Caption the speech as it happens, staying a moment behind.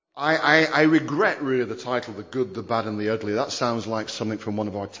I regret really the title, The Good, the Bad and the Ugly. That sounds like something from one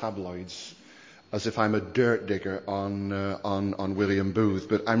of our tabloids, as if I'm a dirt digger on William Booth,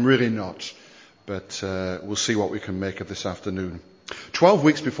 but I'm really not. But we'll see what we can make of this afternoon. 12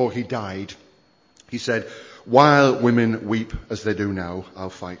 weeks before he died, he said, "While women weep as they do now, I'll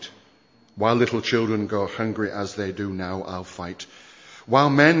fight. While little children go hungry as they do now, I'll fight. While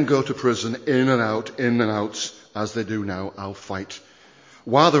men go to prison in and out as they do now, I'll fight.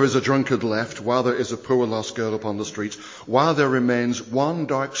 While there is a drunkard left, while there is a poor lost girl upon the streets, while there remains one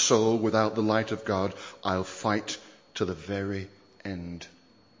dark soul without the light of God, I'll fight to the very end."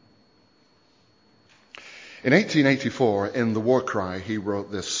 In 1884, in The War Cry, he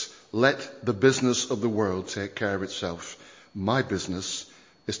wrote this: "Let the business of the world take care of itself. My business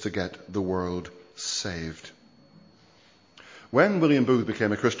is to get the world saved." When William Booth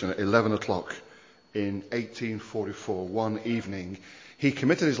became a Christian at 11 o'clock in 1844, one evening, he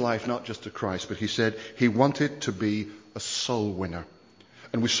committed his life not just to Christ, but he said he wanted to be a soul winner.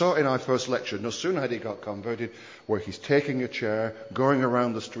 And we saw in our first lecture, no sooner had he got converted, where he's taking a chair, going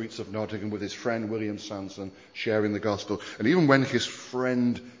around the streets of Nottingham with his friend William Sanson, sharing the gospel. And even when his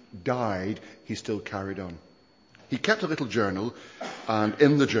friend died, he still carried on. He kept a little journal, and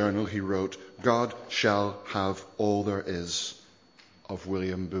in the journal he wrote, "God shall have all there is of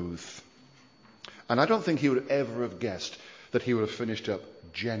William Booth." And I don't think he would ever have guessed that he would have finished up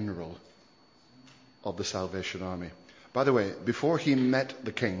General of the Salvation Army. By the way, before he met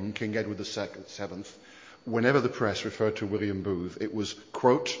the King, King Edward VII, whenever the press referred to William Booth, it was,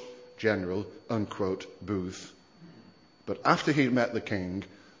 quote, General, unquote, Booth. But after he'd met the King,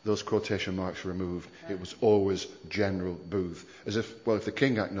 those quotation marks were removed. It was always General Booth. As if, well, if the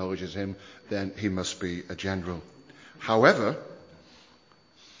King acknowledges him, then he must be a general. However,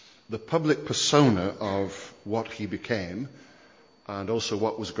 the public persona of what he became, and also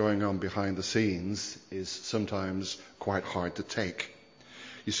what was going on behind the scenes, is sometimes quite hard to take.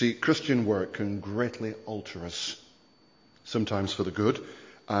 You see, Christian work can greatly alter us, sometimes for the good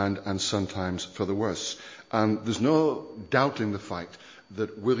and sometimes for the worse. And there's no doubting the fact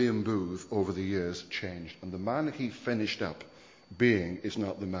that William Booth over the years changed. And the man he finished up being is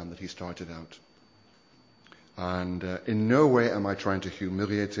not the man that he started out. And in no way am I trying to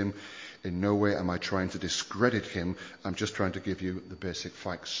humiliate him. In no way am I trying to discredit him. I'm just trying to give you the basic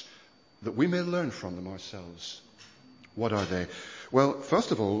facts that we may learn from them ourselves. What are they? Well,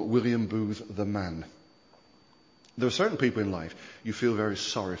 first of all, William Booth, the man. There are certain people in life you feel very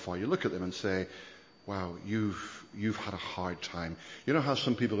sorry for. You look at them and say, wow, you've had a hard time. You know how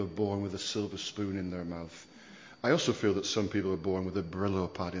some people are born with a silver spoon in their mouth? I also feel that some people are born with a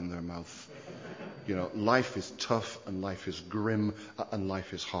Brillo pad in their mouth. You know, life is tough and life is grim and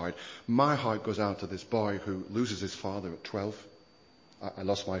life is hard. My heart goes out to this boy who loses his father at 12. I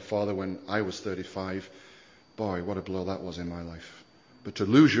lost my father when I was 35. Boy, what a blow that was in my life. But to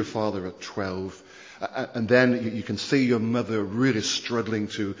lose your father at 12, and then you can see your mother really struggling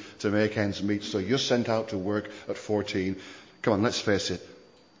to make ends meet, so you're sent out to work at 14. Come on, let's face it,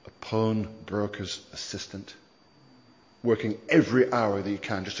 a pawnbroker's assistant. Working every hour that you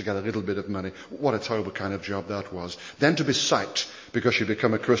can just to get a little bit of money. What a terrible kind of job that was. Then to be sacked because you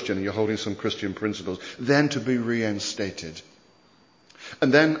become a Christian and you're holding some Christian principles. Then to be reinstated.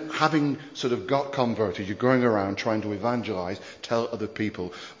 And then having sort of got converted, you're going around trying to evangelize, tell other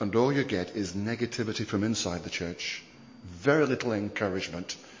people, and all you get is negativity from inside the church. Very little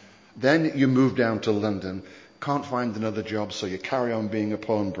encouragement. Then you move down to London, can't find another job, so you carry on being a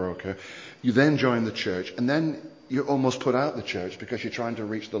pawnbroker. You then join the church, and then you're almost put out the church because you're trying to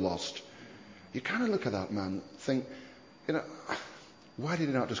reach the lost. You kind of look at that man, think, you know, why did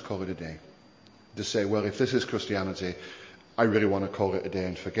he not just call it a day? To say, well, if this is Christianity, I really want to call it a day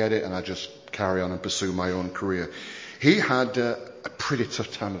and forget it, and I just carry on and pursue my own career. He had a pretty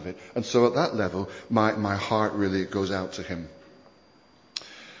tough time of it, and so at that level, my heart really goes out to him.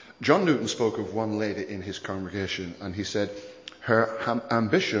 John Newton spoke of one lady in his congregation, and he said, her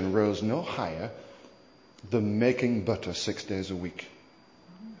ambition rose no higher than making butter 6 days a week.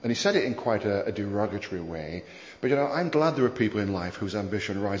 And he said it in quite a derogatory way. But, you know, I'm glad there are people in life whose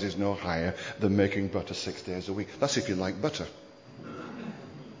ambition rises no higher than making butter 6 days a week. That's if you like butter.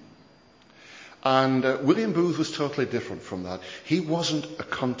 And William Booth was totally different from that. He wasn't a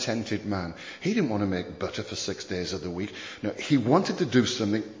contented man. He didn't want to make butter for 6 days of the week. No, he wanted to do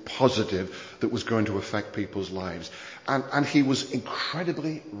something positive that was going to affect people's lives. And he was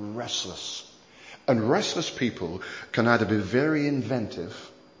incredibly restless. And restless people can either be very inventive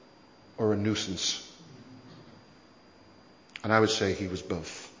or a nuisance. And I would say he was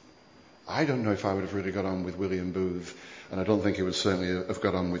both. I don't know if I would have really got on with William Booth, and I don't think he would certainly have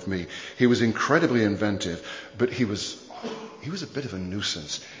got on with me. He was incredibly inventive, but he was a bit of a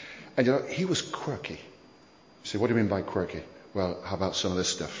nuisance. And he was quirky. You say, what do you mean by quirky? Well, how about some of this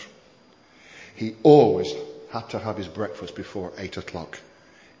stuff? He always had to have his breakfast before 8 o'clock.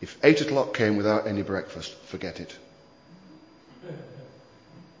 If 8 o'clock came without any breakfast, forget it.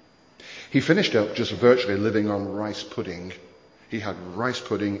 He finished up just virtually living on rice pudding. He had rice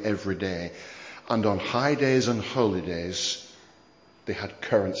pudding every day. And on high days and holy days, they had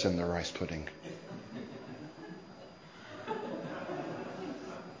currants in the rice pudding.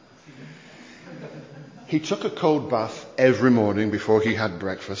 He took a cold bath every morning before he had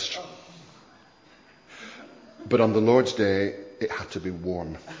breakfast. But on the Lord's Day, it had to be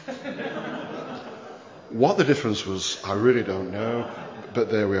warm. What the difference was, I really don't know. But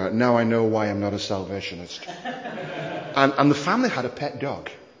there we are. Now I know why I'm not a Salvationist. And the family had a pet dog.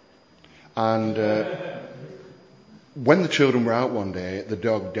 And when the children were out one day, the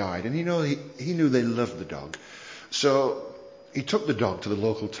dog died. And he knew they loved the dog. So he took the dog to the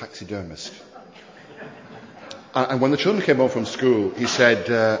local taxidermist. And when the children came home from school, he said,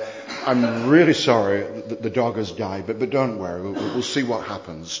 I'm really sorry that the dog has died, but don't worry, we'll see what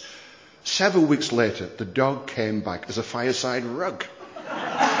happens. Several weeks later, the dog came back as a fireside rug.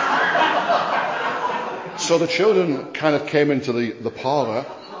 So the children kind of came into the parlour.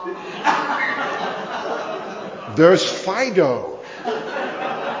 There's Fido.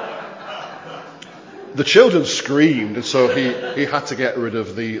 The children screamed, and so he had to get rid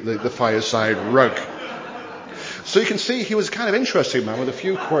of the fireside rug. So you can see he was a kind of interesting man with a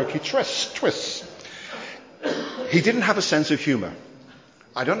few quirky twists. He didn't have a sense of humour.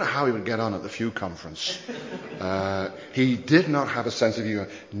 I don't know how he would get on at the Few Conference. He did not have a sense of humour.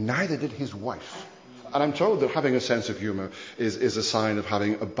 Neither did his wife. And I'm told that having a sense of humour is a sign of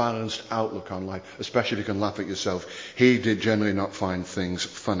having a balanced outlook on life, especially if you can laugh at yourself. He did generally not find things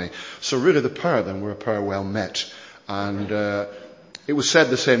funny. So really the pair of them were a pair well met. And it was said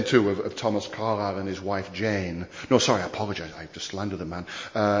the same too of Thomas Carlyle and his wife Jane. No, sorry, I apologise. I just slandered the man.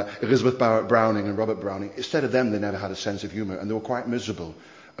 Elizabeth Barrett Browning and Robert Browning. Instead of them, they never had a sense of humour, and they were quite miserable.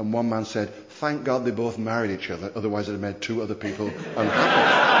 And one man said, thank God they both married each other, otherwise it would have made two other people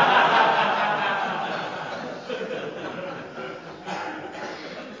unhappy.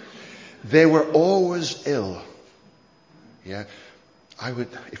 They were always ill. Yeah,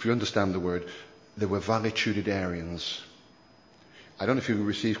 if you understand the word, they were valetudinarians. I don't know if you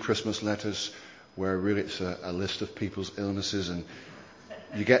receive Christmas letters where really it's a list of people's illnesses, and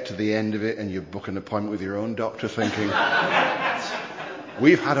you get to the end of it and you book an appointment with your own doctor thinking,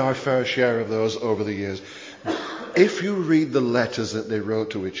 we've had our fair share of those over the years. If you read the letters that they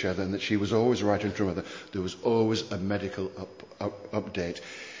wrote to each other, and that she was always writing to her mother, there was always a medical update.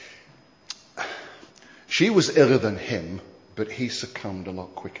 She was iller than him, but he succumbed a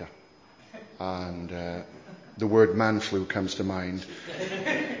lot quicker. And the word man flu comes to mind.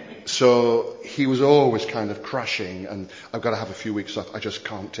 So he was always kind of crashing, and I've got to have a few weeks off. I just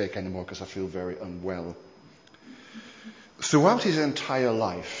can't take any more because I feel very unwell. Throughout his entire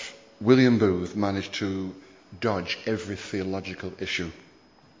life, William Booth managed to dodge every theological issue.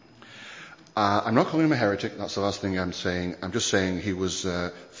 I'm not calling him a heretic. That's the last thing I'm saying. I'm just saying he was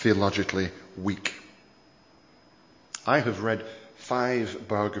theologically weak. I have read 5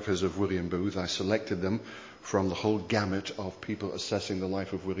 biographies of William Booth. I selected them from the whole gamut of people assessing the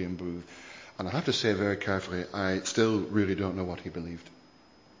life of William Booth. And I have to say very carefully, I still really don't know what he believed.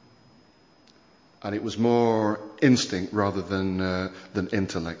 And it was more instinct rather than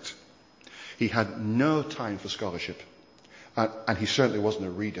intellect. He had no time for scholarship. And he certainly wasn't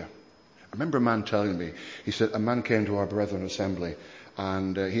a reader. I remember a man telling me, he said, a man came to our Brethren Assembly,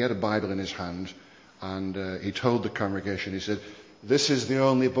 and he had a Bible in his hand, and he told the congregation, he said, this is the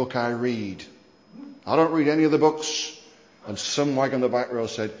only book I read. I don't read any of the books. And some wag on the back row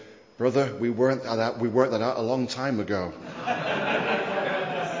said, brother, we worked that out a long time ago.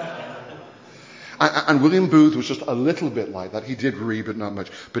 And William Booth was just a little bit like that. He did read, but not much.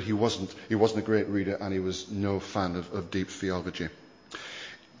 But he wasn't a great reader, and he was no fan of deep theology.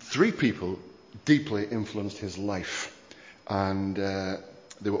 3 people deeply influenced his life, and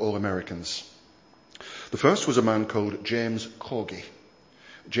they were all Americans. The first was a man called James Corgi.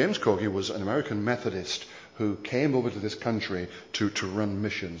 James Corgi was an American Methodist who came over to this country to run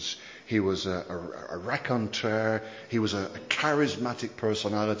missions. He was a raconteur. He was a charismatic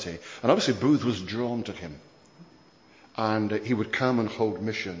personality. And obviously Booth was drawn to him. And he would come and hold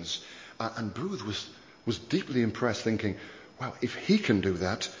missions. And Booth was deeply impressed, thinking, well, if he can do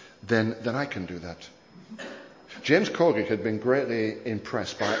that, then I can do that. James Corrigan had been greatly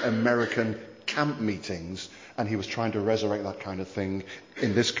impressed by American camp meetings, and he was trying to resurrect that kind of thing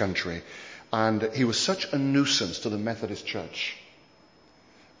in this country. And he was such a nuisance to the Methodist Church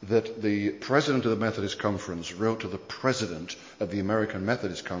that the president of the Methodist Conference wrote to the president of the American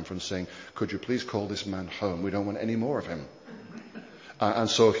Methodist Conference saying, "Could you please call this man home? We don't want any more of him." And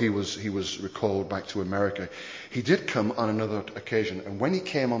so he was recalled back to America. He did come on another occasion, and when he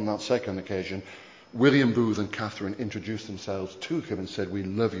came on that second occasion, William Booth and Catherine introduced themselves to him and said, "We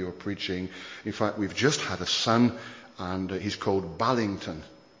love your preaching. In fact, we've just had a son, and he's called Ballington."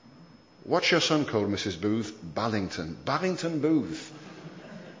 "What's your son called, Mrs. Booth?" "Ballington." "Ballington Booth."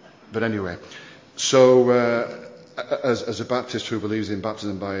 But anyway, so as a Baptist who believes in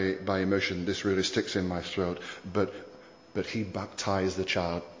baptism by immersion, this really sticks in my throat. But he baptized the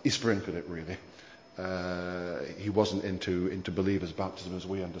child. He sprinkled it, really. He wasn't into believers' baptism as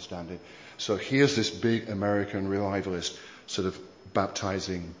we understand it. So here's this big American revivalist sort of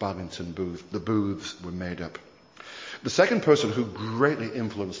baptizing Ballington Booth. The Booths were made up. The second person who greatly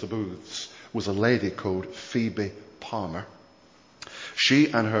influenced the Booths was a lady called Phoebe Palmer.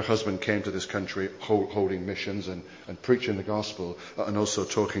 She and her husband came to this country holding missions and preaching the gospel and also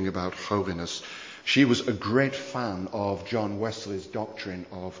talking about holiness. She was a great fan of John Wesley's doctrine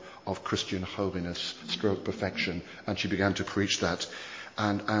of Christian holiness, stroke perfection, and she began to preach that.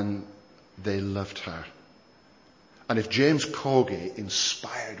 And they loved her. And if James Corrigan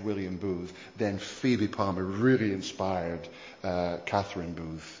inspired William Booth, then Phoebe Palmer really inspired Catherine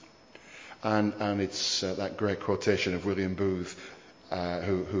Booth. And it's that great quotation of William Booth,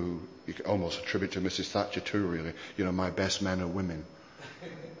 who you could almost attribute to Mrs. Thatcher too, really. You know, "My best men are women."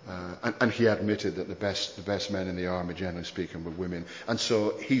 And he admitted that the best men in the army, generally speaking, were women. And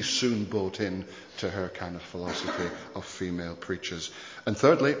so he soon bought in to her kind of philosophy of female preachers. And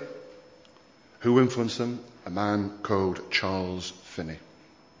thirdly, who influenced them? A man called Charles Finney.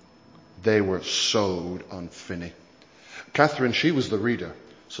 They were sold on Finney. Catherine, she was the reader.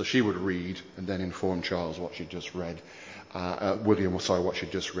 So she would read and then inform Charles what she'd just read. What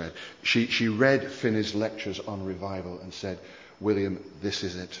she'd just read. She read Finney's lectures on revival and said, "William, this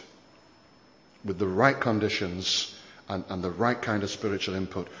is it. With the right conditions and the right kind of spiritual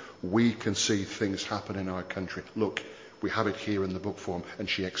input, we can see things happen in our country. Look, we have it here in the book form." And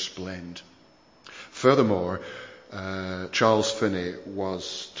she explained. Furthermore, Charles Finney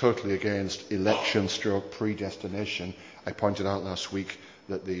was totally against election stroke predestination. I pointed out last week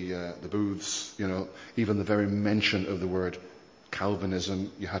that the Booths, even the very mention of the word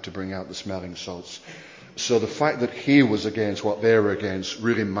Calvinism, you had to bring out the smelling salts. So the fact that he was against what they were against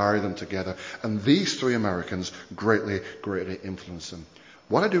really married them together. And these three Americans greatly, greatly influenced them.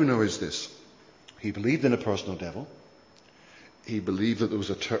 What I do know is this. He believed in a personal devil. He believed that there was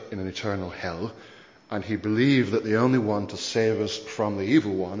an eternal hell. And he believed that the only one to save us from the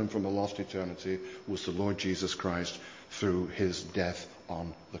evil one and from a lost eternity was the Lord Jesus Christ through his death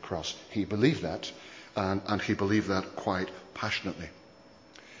on the cross. He believed that, and he believed that quite passionately.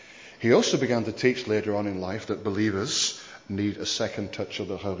 He also began to teach later on in life that believers need a second touch of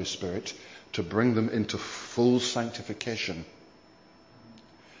the Holy Spirit to bring them into full sanctification.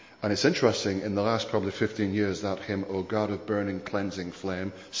 And it's interesting, in the last probably 15 years, that hymn, "O God of burning cleansing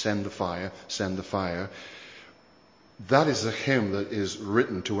flame, send the fire, send the fire," that is a hymn that is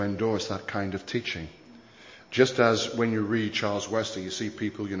written to endorse that kind of teaching. Just as when you read Charles Wesley, you see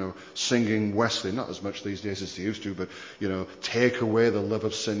people, singing Wesley, not as much these days as they used to, but, "Take away the love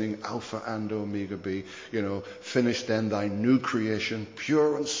of sinning, Alpha and Omega be, finish then thy new creation,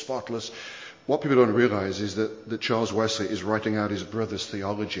 pure and spotless." What people don't realize is that Charles Wesley is writing out his brother's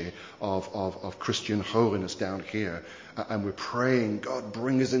theology of Christian holiness down here. And we're praying, God,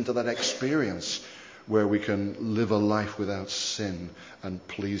 bring us into that experience where we can live a life without sin and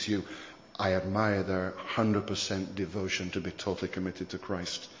please you. I admire their 100% devotion to be totally committed to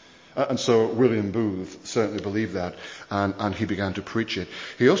Christ. And so William Booth certainly believed that, and he began to preach it.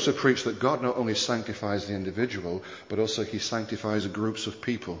 He also preached that God not only sanctifies the individual, but also he sanctifies groups of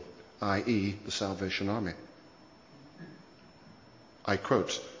people, i.e. the Salvation Army. I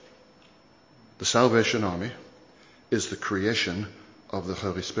quote, "The Salvation Army is the creation of the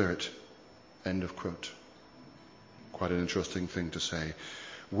Holy Spirit." End of quote. Quite an interesting thing to say.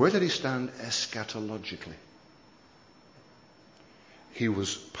 Where did he stand eschatologically? He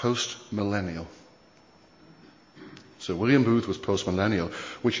was post-millennial. So William Booth was post-millennial,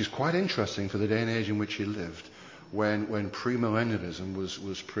 which is quite interesting for the day and age in which he lived, when premillennialism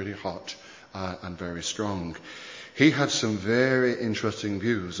was pretty hot and very strong. He had some very interesting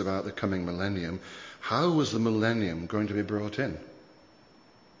views about the coming millennium. How was the millennium going to be brought in?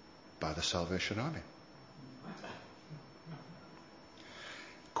 By the Salvation Army.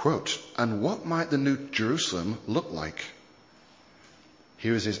 Quote, and what might the New Jerusalem look like?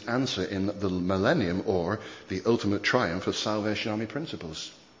 Here is his answer in the millennium, or the ultimate triumph of Salvation Army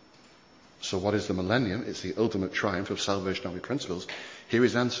principles. So what is the millennium? It's the ultimate triumph of Salvation Army principles. Here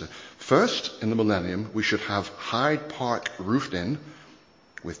is his answer. First, in the millennium, we should have Hyde Park roofed in,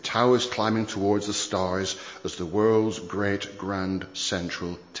 with towers climbing towards the stars as the world's great grand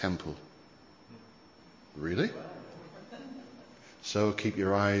central temple. Really? So keep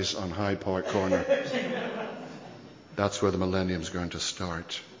your eyes on Hyde Park Corner. That's where the millennium's going to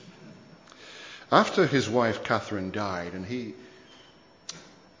start. After his wife Catherine died, and he,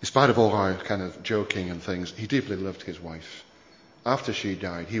 in spite of all our kind of joking and things, he deeply loved his wife. After she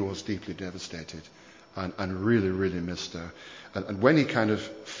died, he was deeply devastated and really, really missed her. And when he kind of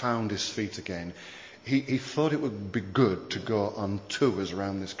found his feet again, he thought it would be good to go on tours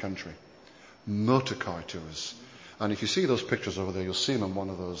around this country. Motorcar tours. And if you see those pictures over there, you'll see him on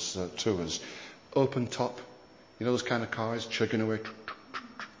one of those tours. Open top. You know those kind of cars chugging away?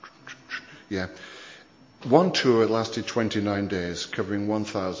 Yeah. One tour lasted 29 days, covering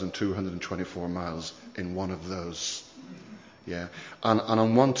 1,224 miles in one of those. Yeah. And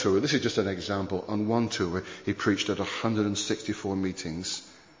on one tour, this is just an example, on one tour he preached at 164 meetings,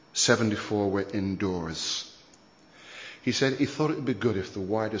 74 were indoors. He said he thought it would be good if the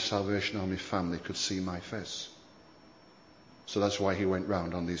wider Salvation Army family could see my face. So that's why he went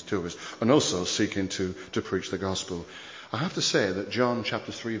round on these tours, and also seeking to preach the gospel. I have to say that John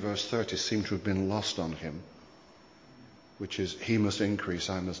chapter 3 verse 30 seemed to have been lost on him, which is, he must increase,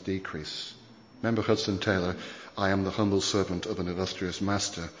 I must decrease. Remember Hudson Taylor, I am the humble servant of an illustrious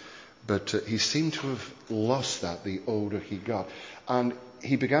master. But he seemed to have lost that the older he got. And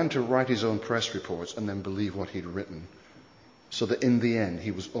he began to write his own press reports and then believe what he'd written. So that in the end,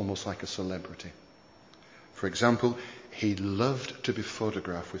 he was almost like a celebrity. For example, he loved to be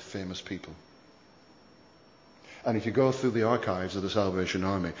photographed with famous people. And if you go through the archives of the Salvation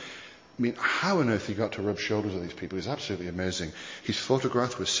Army, I mean, how on earth he got to rub shoulders with these people is absolutely amazing. He's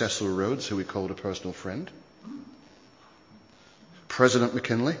photographed with Cecil Rhodes, who he called a personal friend, President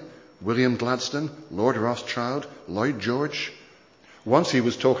McKinley, William Gladstone, Lord Rothschild, Lloyd George. Once he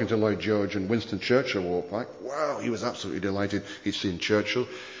was talking to Lloyd George and Winston Churchill walked by. Wow, he was absolutely delighted he'd seen Churchill.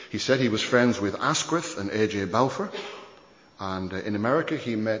 He said he was friends with Asquith and A.J. Balfour. And in America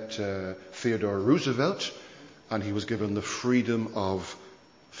he met Theodore Roosevelt, and he was given the freedom of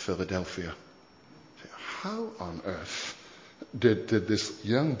Philadelphia. How on earth did this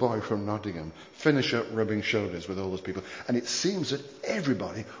young boy from Nottingham finish up rubbing shoulders with all those people? And it seems that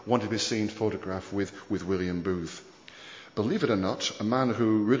everybody wanted to be seen photographed with William Booth. Believe it or not, a man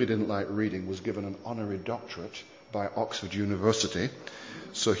who really didn't like reading was given an honorary doctorate by Oxford University.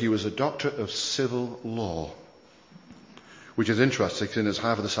 So he was a doctor of civil law, which is interesting, seeing as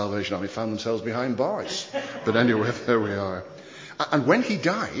half of the Salvation Army found themselves behind bars. But anyway, there we are. And when he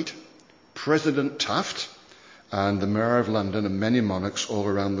died, President Taft and the Mayor of London and many monarchs all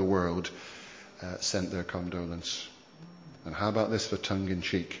around the world sent their condolence. And how about this for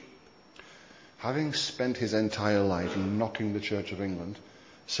tongue-in-cheek? Having spent his entire life knocking the Church of England,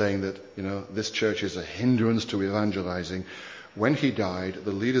 saying that, this church is a hindrance to evangelizing, when he died,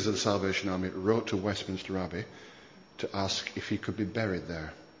 the leaders of the Salvation Army wrote to Westminster Abbey to ask if he could be buried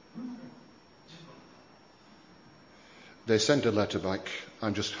there. They sent a letter back.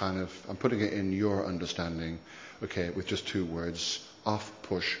 I'm putting it in your understanding, okay, with just two words: off,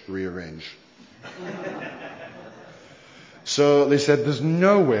 push, rearrange. So they said, there's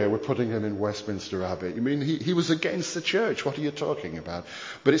no way we're putting him in Westminster Abbey. He was against the church. What are you talking about?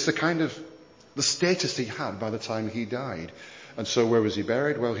 But it's the status he had by the time he died. And so where was he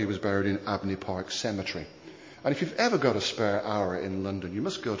buried? Well, he was buried in Abney Park Cemetery. And if you've ever got a spare hour in London, you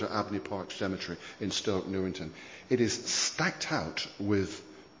must go to Abney Park Cemetery in Stoke Newington. It is stacked out with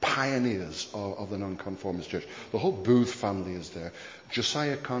pioneers of the Nonconformist Church. The whole Booth family is there.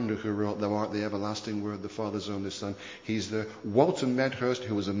 Josiah Condor, who wrote Thou Art the Everlasting Word, the Father's Only Son, he's there. Walter Medhurst,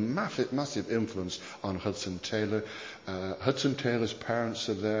 who was a massive influence on Hudson Taylor. Hudson Taylor's parents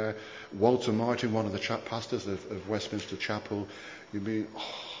are there. Walter Martin, one of the pastors of Westminster Chapel.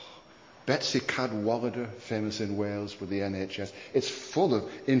 Betsy Cadwallader, famous in Wales with the NHS. It's full of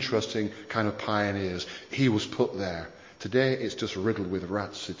interesting kind of pioneers. He was put there. Today it's just riddled with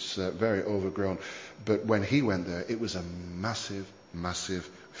rats. It's very overgrown. But when he went there, it was a massive, massive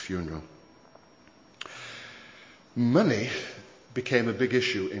funeral. Money became a big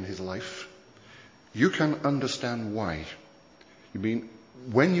issue in his life. You can understand why.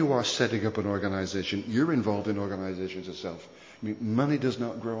 When you are setting up an organization, you're involved in organizations yourself. Money does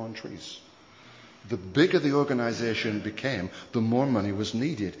not grow on trees. The bigger the organization became, the more money was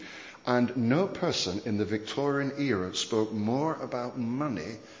needed. And no person in the Victorian era spoke more about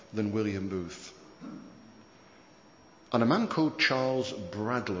money than William Booth. And a man called Charles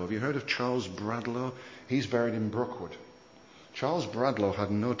Bradlaugh. Have you heard of Charles Bradlaugh? He's buried in Brookwood. Charles Bradlaugh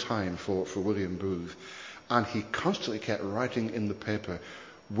had no time for William Booth. And he constantly kept writing in the paper,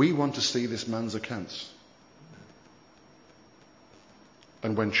 "We want to see this man's accounts."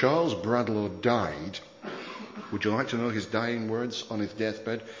 And when Charles Bradlaugh died, would you like to know his dying words on his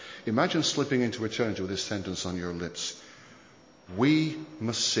deathbed? Imagine slipping into eternity with this sentence on your lips: "We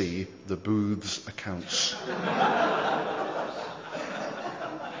must see the Booth's accounts."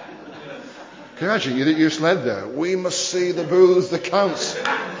 Can you imagine? You just led there. "We must see the Booth's accounts."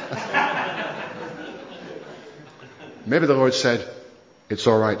 Maybe the Lord said, "It's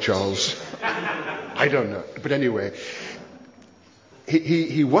all right, Charles." I don't know. But anyway,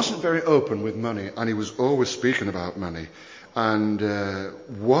 he wasn't very open with money, and he was always speaking about money. And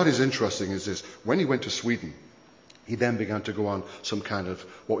what is interesting is this: when he went to Sweden, he then began to go on some kind of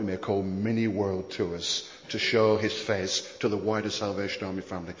what we may call mini world tours to show his face to the wider Salvation Army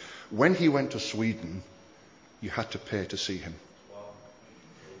family. When he went to Sweden, you had to pay to see him.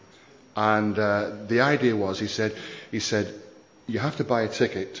 And the idea was, he said, "You have to buy a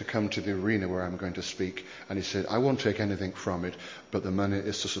ticket to come to the arena where I'm going to speak." And he said, "I won't take anything from it, but the money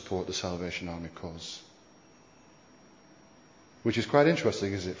is to support the Salvation Army cause." Which is quite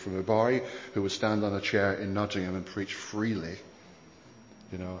interesting, isn't it? From a boy who would stand on a chair in Nottingham and preach freely,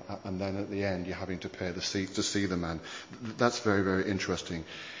 and then at the end you're having to pay the seat to see the man. That's very, very interesting.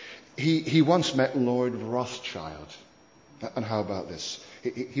 He once met Lord Rothschild. And how about this?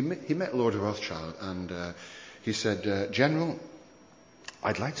 He met Lord Rothschild, and he said, "General,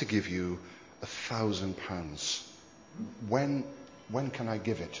 I'd like to give you £1,000. When can I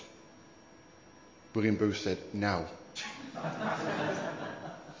give it?" William Booth said, "Now."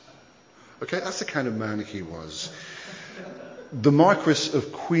 Okay, that's the kind of man he was. The Marquis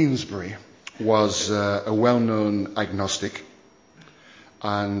of Queensberry was a well-known agnostic,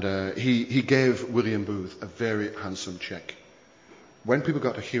 and he gave William Booth a very handsome cheque. When people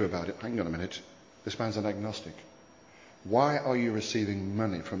got to hear about it, hang on a minute, this man's an agnostic. Why are you receiving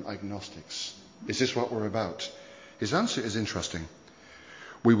money from agnostics? Is this what we're about? His answer is interesting.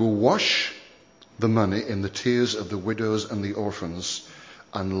 "We will wash the money in the tears of the widows and the orphans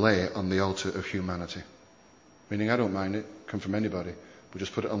and lay on the altar of humanity." Meaning, I don't mind it, come from anybody. We'll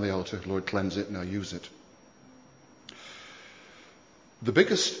just put it on the altar. Lord, cleanse it, now use it. The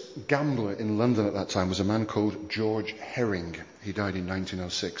biggest gambler in London at that time was a man called George Herring. He died in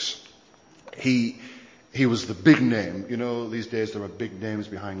 1906. He was the big name. These days there are big names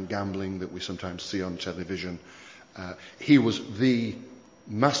behind gambling that we sometimes see on television. He was the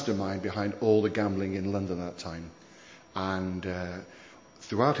mastermind behind all the gambling in London at that time. And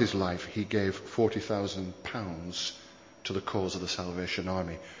throughout his life, he gave £40,000 to the cause of the Salvation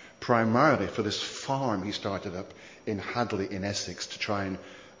Army, primarily for this farm he started up in Hadley in Essex to try and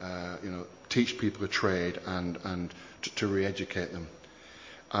teach people a trade and to re-educate them.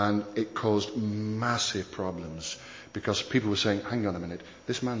 And it caused massive problems because people were saying, "Hang on a minute,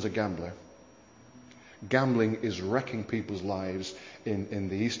 this man's a gambler. Gambling is wrecking people's lives in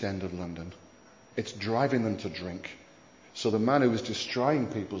the East End of London. It's driving them to drink. So the man who is destroying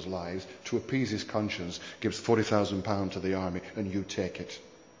people's lives to appease his conscience gives £40,000 to the army, and you take it."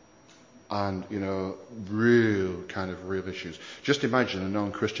 And, real issues. Just imagine a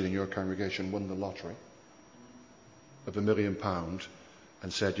non-Christian in your congregation won the lottery of £1 million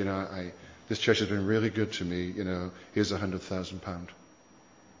and said, this church has been really good to me, here's £100,000.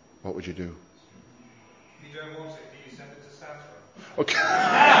 What would you do? If you don't want it, can you send it to Santa? Okay.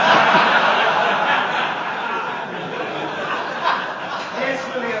 Yes,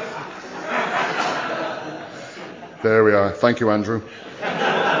 William. There we are. Thank you, Andrew.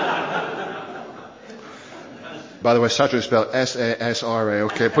 By the way, Satra is spelled S-A-S-R-A.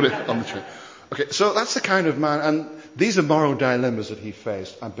 Okay, put it on the tree. Okay, so that's the kind of man, and these are moral dilemmas that he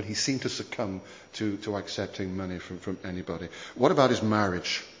faced, but he seemed to succumb to accepting money from anybody. What about his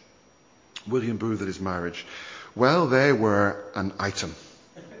marriage? William Booth at his marriage. Well, they were an item.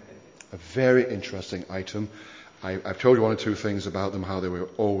 A very interesting item. I've told you one or two things about them, how they were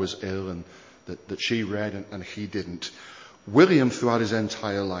always ill and that she read and he didn't. William, throughout his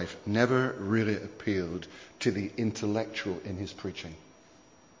entire life, never really appealed to the intellectual in his preaching.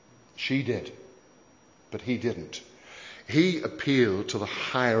 She did, but he didn't. He appealed to the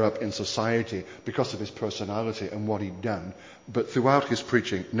higher up in society because of his personality and what he'd done, but throughout his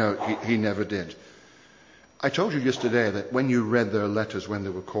preaching, no, he never did. I told you yesterday that when you read their letters when they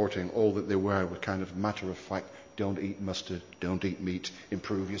were courting, all that they were kind of matter of fact, don't eat mustard, don't eat meat,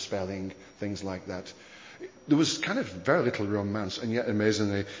 improve your spelling, things like that. There was kind of very little romance, and yet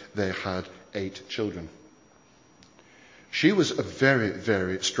amazingly they had 8 children. She was a very,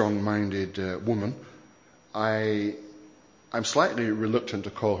 very strong-minded woman. I'm slightly reluctant to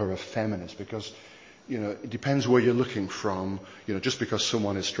call her a feminist because, it depends where you're looking from. Just because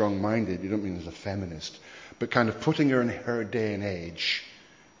someone is strong-minded, you don't mean there's a feminist. But kind of putting her in her day and age,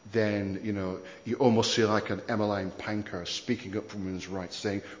 then, you almost see like an Emmeline Pankhurst speaking up for women's rights,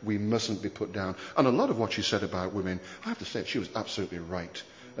 saying we mustn't be put down. And a lot of what she said about women, I have to say, she was absolutely right.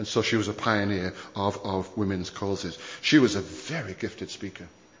 And so she was a pioneer of women's causes. She was a very gifted speaker.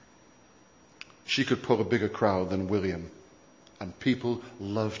 She could pull a bigger crowd than William. And people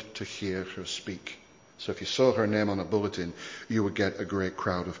loved to hear her speak. So if you saw her name on a bulletin, you would get a great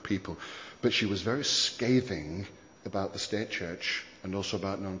crowd of people. But she was very scathing about the state church and also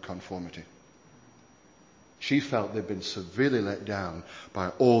about nonconformity. She felt they'd been severely let down by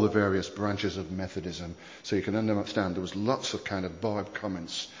all the various branches of Methodism. So you can understand there was lots of kind of barbed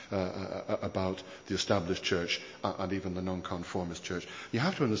comments about the established church and even the nonconformist church. You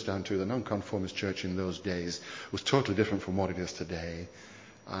have to understand too, the nonconformist church in those days was totally different from what it is today.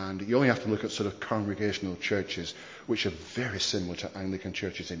 And you only have to look at sort of congregational churches, which are very similar to Anglican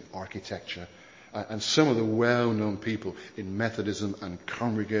churches in architecture. And some of the well-known people in Methodism and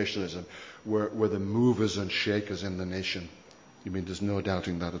Congregationalism were the movers and shakers in the nation. There's no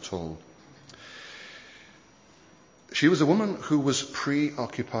doubting that at all. She was a woman who was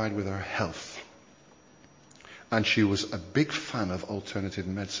preoccupied with her health. And she was a big fan of alternative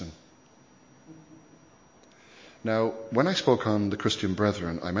medicine. Now, when I spoke on the Christian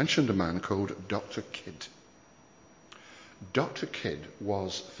Brethren, I mentioned a man called Dr. Kidd. Dr. Kidd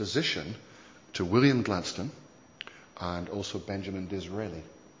was physician to William Gladstone and also Benjamin Disraeli.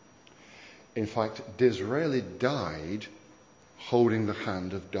 In fact, Disraeli died holding the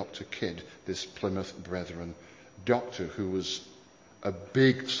hand of Dr. Kidd, this Plymouth Brethren doctor who was a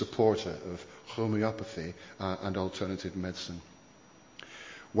big supporter of homeopathy and alternative medicine.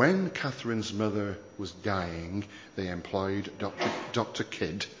 When Catherine's mother was dying, they employed Dr.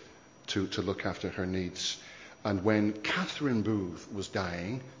 Kidd to look after her needs. And when Catherine Booth was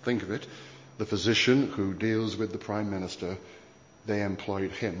dying, think of it, the physician who deals with the Prime Minister, they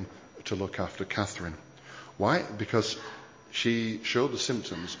employed him to look after Catherine. Why? Because she showed the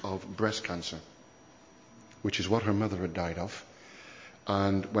symptoms of breast cancer, which is what her mother had died of.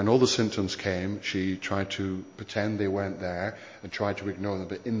 And when all the symptoms came, she tried to pretend they weren't there and tried to ignore them.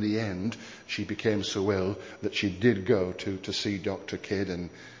 But in the end, she became so ill that she did go to see Dr. Kidd, and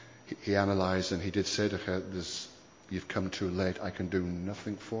he analysed, and he did say to her, "You've come too late. I can do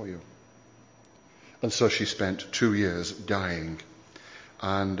nothing for you." And so she spent 2 years dying.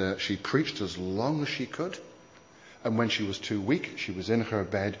 And she preached as long as she could. And when she was too weak, she was in her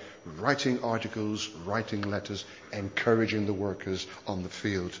bed writing articles, writing letters, encouraging the workers on the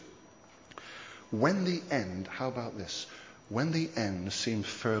field. When the end, how about this? When the end seemed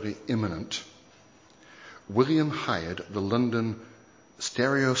fairly imminent, William hired the London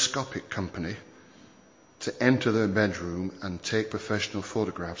Stereoscopic Company to enter their bedroom and take professional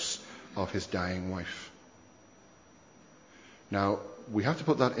photographs of his dying wife. Now, we have to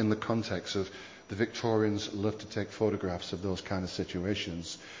put that in the context of the Victorians loved to take photographs of those kind of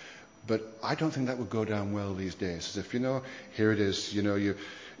situations. But I don't think that would go down well these days. As if, here it is, you're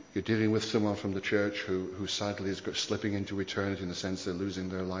dealing with someone from the church who sadly is slipping into eternity in the sense they're losing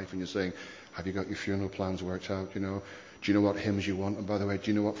their life, and you're saying, have you got your funeral plans worked out? Do you know what hymns you want? And by the way,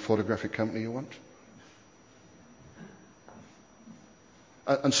 do you know what photographic company you want?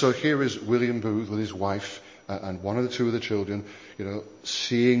 And so here is William Booth with his wife and one of the 2 of the children,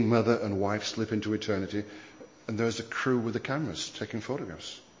 seeing mother and wife slip into eternity. And there's a crew with the cameras taking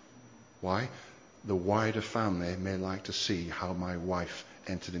photographs. Why? The wider family may like to see how my wife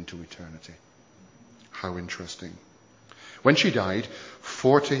entered into eternity. How interesting. When she died,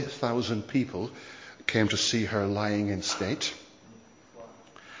 40,000 people came to see her lying in state.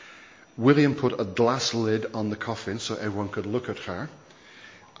 William put a glass lid on the coffin so everyone could look at her.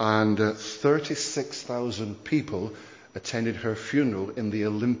 And 36,000 people attended her funeral in the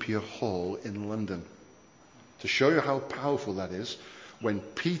Olympia Hall in London. To show you how powerful that is, when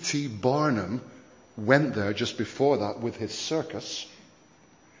P.T. Barnum went there just before that with his circus,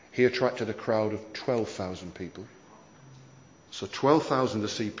 he attracted a crowd of 12,000 people. So 12,000 to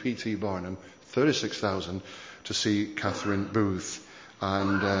see P.T. Barnum, 36,000 to see Catherine Booth.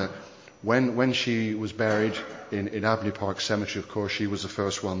 And When she was buried in Abney Park Cemetery, of course, she was the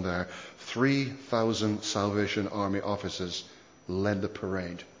first one there. 3,000 Salvation Army officers led the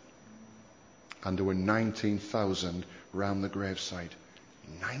parade. And there were 19,000 round the gravesite.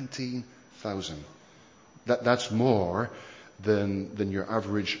 19,000. That's more than your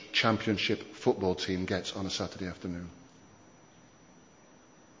average championship football team gets on a Saturday afternoon.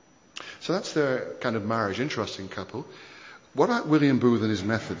 So that's their kind of marriage. Interesting couple. What about William Booth and his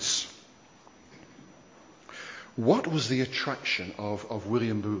methods? What was the attraction of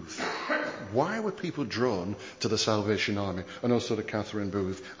William Booth? Why were people drawn to the Salvation Army and also to Catherine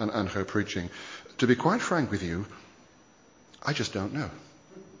Booth and her preaching? To be quite frank with you, I just don't know.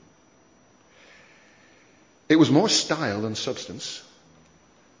 It was more style than substance.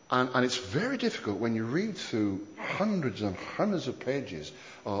 And it's very difficult when you read through hundreds and hundreds of pages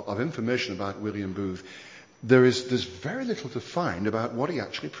of information about William Booth. There's very little to find about what he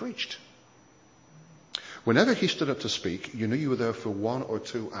actually preached. Whenever he stood up to speak, you knew you were there for 1 or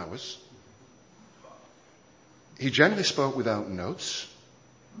 2 hours. He generally spoke without notes.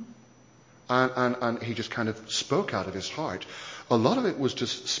 And he just kind of spoke out of his heart. A lot of it was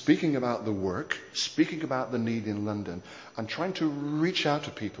just speaking about the work, speaking about the need in London, and trying to reach out to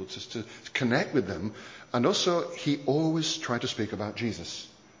people, just to connect with them. And also, he always tried to speak about Jesus.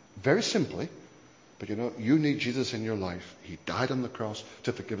 Very simply, but you need Jesus in your life. He died on the cross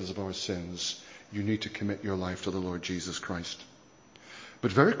to forgive us of our sins. You need to commit your life to the Lord Jesus Christ.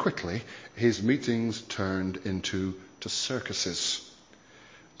 But very quickly, his meetings turned into circuses.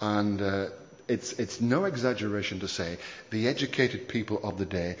 And it's no exaggeration to say the educated people of the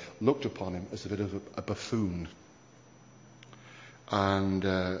day looked upon him as a bit of a buffoon. And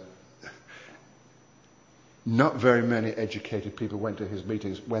not very many educated people went to his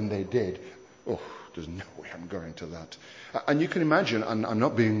meetings. When they did, there's no way I'm going to that. And you can imagine, and I'm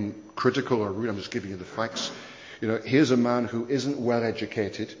not being critical or rude, I'm just giving you the facts. Here's a man who isn't well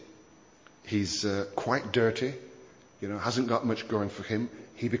educated. He's quite dirty. Hasn't got much going for him.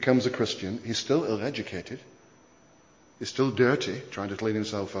 He becomes a Christian. He's still ill-educated. He's still dirty, trying to clean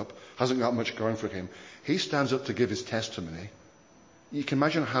himself up. Hasn't got much going for him. He stands up to give his testimony. You can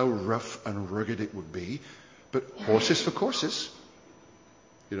imagine how rough and rugged it would be. But horses for courses.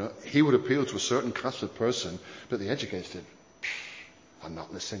 He would appeal to a certain class of person, but the educated, I'm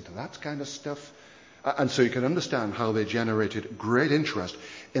not listening to that kind of stuff. And so you can understand how they generated great interest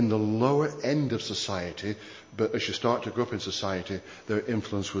in the lower end of society, but as you start to go up in society, their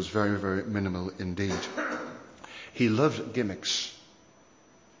influence was very, very minimal indeed. He loved gimmicks.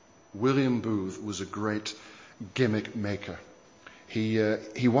 William Booth was a great gimmick maker.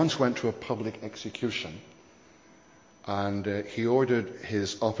 He once went to a public execution, and he ordered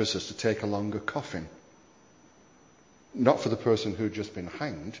his officers to take along a coffin. Not for the person who'd just been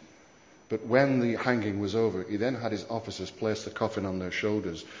hanged, but when the hanging was over, he then had his officers place the coffin on their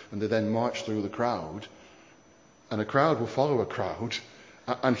shoulders, and they then marched through the crowd, and a crowd will follow a crowd,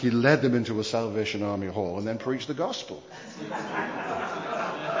 and he led them into a Salvation Army hall and then preached the gospel.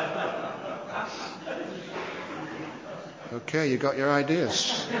 Okay, you got your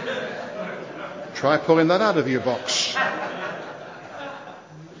ideas. Try pulling that out of your box.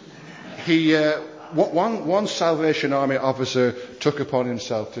 One Salvation Army officer took upon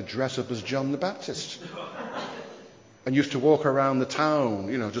himself to dress up as John the Baptist and used to walk around the town,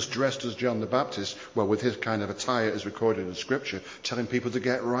 just dressed as John the Baptist, with his kind of attire as recorded in Scripture, telling people to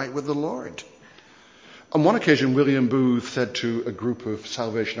get right with the Lord. On one occasion, William Booth said to a group of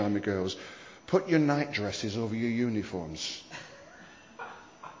Salvation Army girls, "Put your night dresses over your uniforms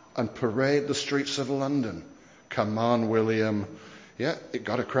and parade the streets of London." Come on, William. Yeah, it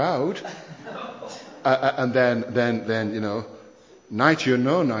got a crowd. And then, nighty or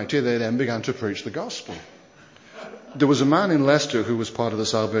no nighty, they then began to preach the gospel. There was a man in Leicester who was part of the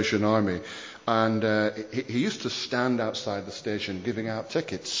Salvation Army, and he used to stand outside the station giving out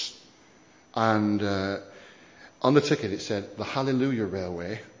tickets. And on the ticket it said, "The Hallelujah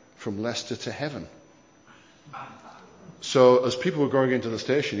Railway from Leicester to Heaven." So as people were going into the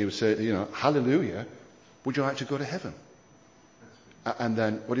station, he would say, "Hallelujah, would you like to go to heaven?" And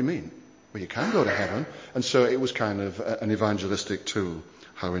then, "What do you mean?" "Well, you can go to heaven." And so it was kind of an evangelistic tool.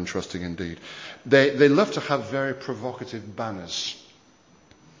 How interesting indeed. They love to have very provocative banners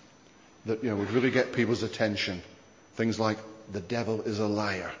that would really get people's attention. Things like "The devil is a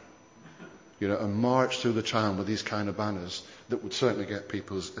liar," and march through the town with these kind of banners that would certainly get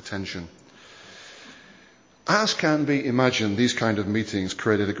people's attention. As can be imagined, these kind of meetings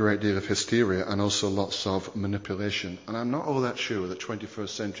created a great deal of hysteria and also lots of manipulation. And I'm not all that sure that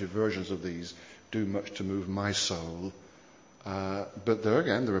 21st century versions of these do much to move my soul But there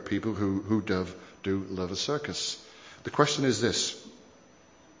again, there are people who do love a circus. The question is this: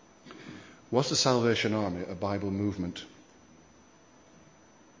 was the Salvation Army a Bible movement?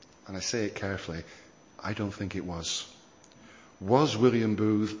 And I say it carefully, I don't think it was. Was William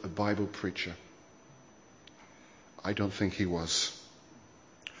Booth a Bible preacher? I don't think he was.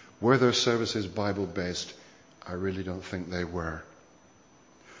 Were their services Bible-based? I really don't think they were.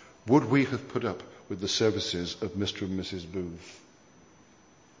 Would we have put up with the services of Mr. and Mrs. Booth?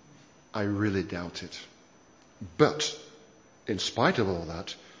 I really doubt it. But, in spite of all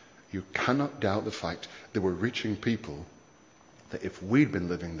that, you cannot doubt the fact they were reaching people that if we'd been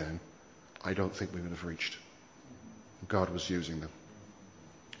living then, I don't think we would have reached. God was using them.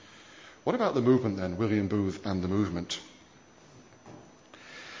 What about the movement then, William Booth and the movement?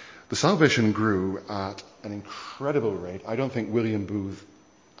 The Salvation grew at an incredible rate. I don't think William Booth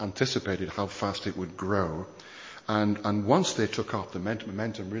anticipated how fast it would grow. And once they took off, the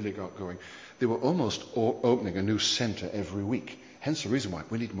momentum really got going. They were almost opening a new centre every week. Hence the reason why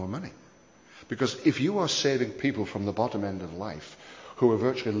we need more money. Because if you are saving people from the bottom end of life, who are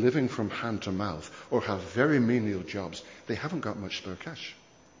virtually living from hand to mouth, or have very menial jobs, they haven't got much spare cash.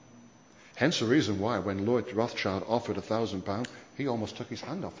 Hence the reason why when Lloyd Rothschild offered £1,000, he almost took his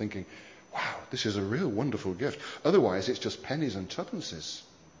hand off thinking, wow, this is a real wonderful gift. Otherwise it's just pennies and tuppences.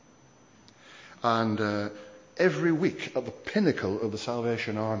 And every week at the pinnacle of the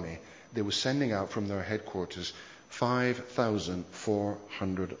Salvation Army, they were sending out from their headquarters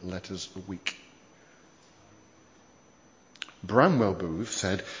 5,400 letters a week. Bramwell Booth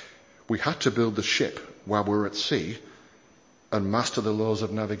said, we had to build the ship while we were at sea and master the laws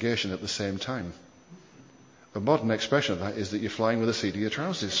of navigation at the same time. A modern expression of that is that you're flying with a seat of your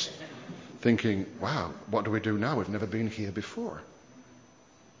trousers, thinking, wow, what do we do now? We've never been here before.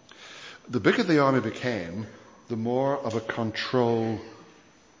 The bigger the army became, the more of a control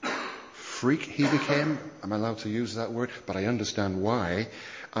freak he became. I'm allowed to use that word, but I understand why.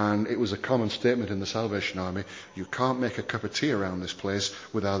 And it was a common statement in the Salvation Army, you can't make a cup of tea around this place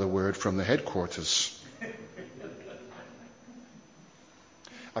without a word from the headquarters.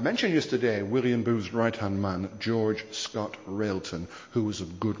 I mentioned yesterday William Booth's right-hand man, George Scott Railton, who was a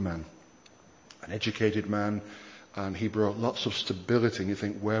good man, an educated man, and he brought lots of stability. And you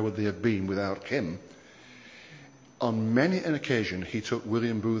think, where would they have been without him? On many an occasion, he took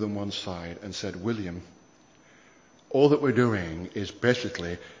William Booth on one side and said, William, all that we're doing is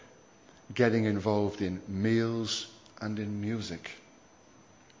basically getting involved in meals and in music.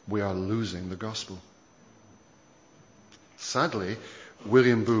 We are losing the gospel. Sadly,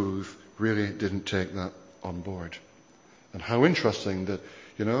 William Booth really didn't take that on board. And how interesting that,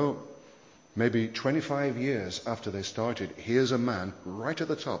 maybe 25 years after they started, here's a man right at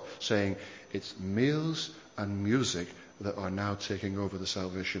the top saying it's meals and music that are now taking over the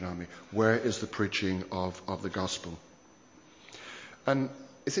Salvation Army. Where is the preaching of the gospel? And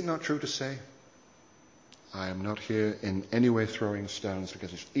is it not true to say, I am not here in any way throwing stones,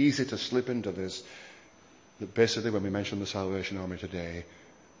 because it's easy to slip into this, that basically when we mention the Salvation Army today,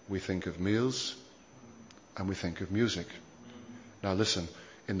 we think of meals and we think of music. Now listen,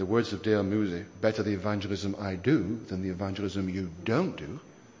 in the words of Dale Moody, better the evangelism I do than the evangelism you don't do.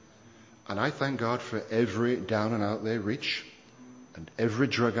 And I thank God for every down and out they reach, and every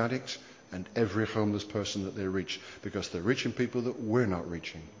drug addict, and every homeless person that they reach, because they're reaching people that we're not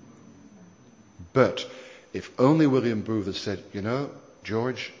reaching. But if only William Booth had said,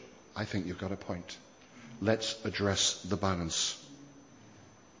 George, I think you've got a point. Let's address the balance.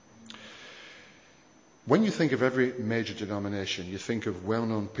 When you think of every major denomination, you think of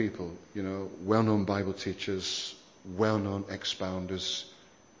well-known people, well-known Bible teachers, well-known expounders.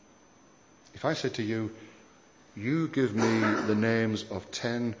 If I said to you, you give me the names of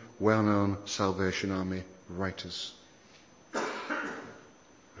 10 well-known Salvation Army writers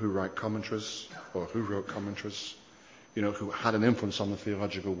who write commentaries, or who wrote commentaries, who had an influence on the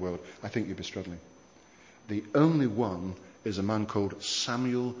theological world, I think you'd be struggling. The only one is a man called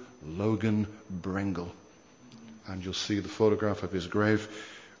Samuel Logan Brengle. And you'll see the photograph of his grave,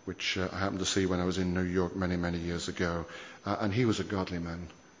 which I happened to see when I was in New York many, many years ago. And he was a godly man.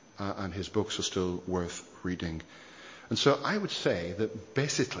 And his books are still worth reading. And so I would say that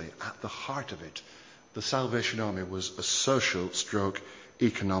basically at the heart of it, the Salvation Army was a social stroke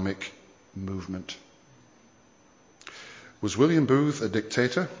economic movement. Was William Booth a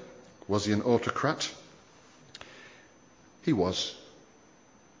dictator? Was he an autocrat? He was.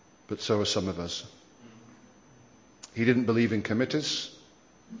 But so are some of us. He didn't believe in committees.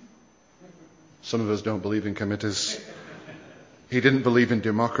 Some of us don't believe in committees. He didn't believe in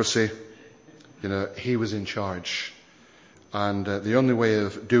democracy. He was in charge. And the only way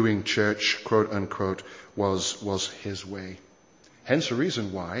of doing church, quote unquote, was his way. Hence the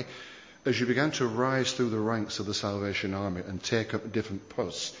reason why, as you began to rise through the ranks of the Salvation Army and take up different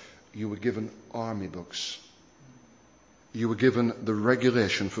posts, you were given army books. You were given the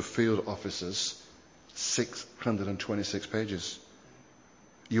regulation for field officers, 626 pages.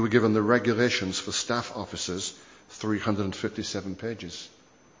 You were given the regulations for staff officers, 357 pages.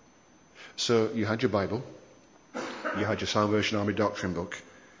 So you had your Bible, you had your Salvation Army doctrine book,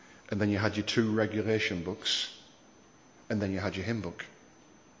 and then you had your 2 regulation books, and then you had your hymn book.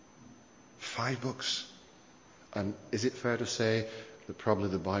 5 books. And is it fair to say that probably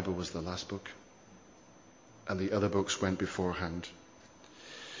the Bible was the last book? And the other books went beforehand.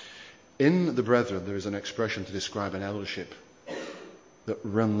 In the Brethren, there is an expression to describe an eldership that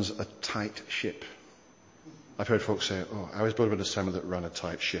runs a tight ship. I've heard folks say, I was brought up in a sermon that ran a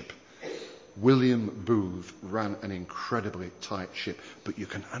tight ship. William Booth ran an incredibly tight ship, but you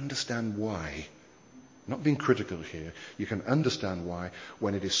can understand why. Not being critical here, you can understand why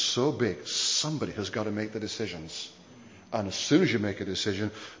when it is so big, somebody has got to make the decisions. And as soon as you make a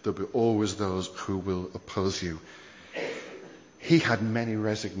decision, there'll be always those who will oppose you. He had many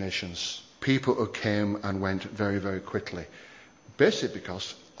resignations. People who came and went very, very quickly. Basically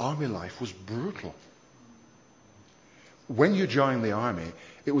because army life was brutal. When you joined the army,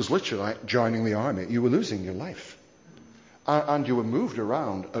 it was literally like joining the army. You were losing your life. And you were moved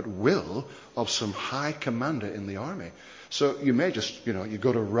around at will of some high commander in the army. So you may just, you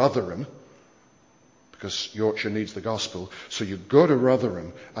go to Rotherham, because Yorkshire needs the gospel. So you go to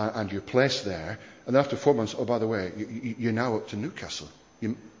Rotherham and you're placed there. And after 4 months, by the way, you're now up to Newcastle.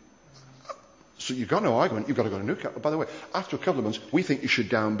 So you've got no argument. You've got to go to Newcastle. By the way, after a couple of months, we think you should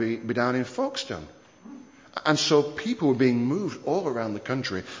be down in Folkestone. And so people were being moved all around the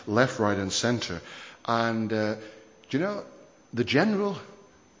country, left, right, and centre. And do you know, the general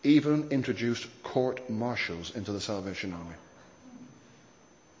even introduced court-martials into the Salvation Army.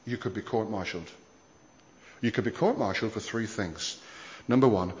 You could be court-martialed. You could be court-martialed for 3 things. Number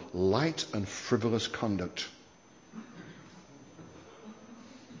 1, light and frivolous conduct.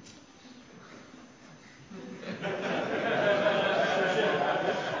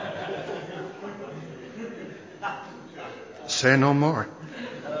 Say no more.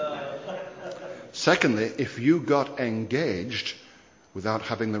 Secondly, if you got engaged without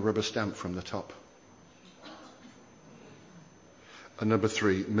having the rubber stamp from the top. And number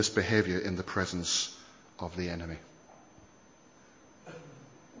 3, misbehavior in the presence of the enemy.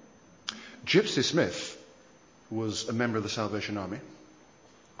 Gypsy Smith was a member of the Salvation Army,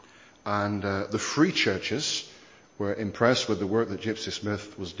 and the free churches were impressed with the work that Gypsy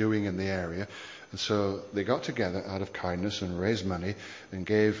Smith was doing in the area, and so they got together out of kindness and raised money and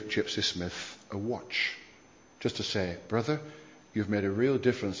gave Gypsy Smith a watch, just to say, brother, you've made a real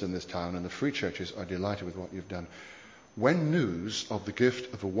difference in this town, and the free churches are delighted with what you've done. When news of the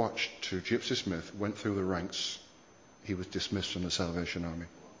gift of a watch to Gypsy Smith went through the ranks, he was dismissed from the Salvation Army.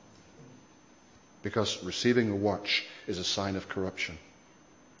 Because receiving a watch is a sign of corruption.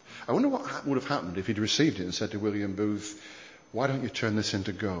 I wonder what would have happened if he'd received it and said to William Booth, why don't you turn this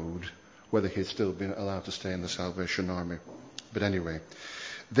into gold? Whether he'd still been allowed to stay in the Salvation Army. But anyway,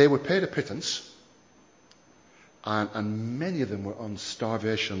 they were paid a pittance, and many of them were on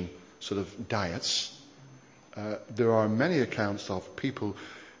starvation sort of diets. There are many accounts of people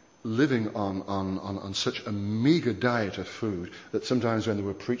living on such a meager diet of food that sometimes when they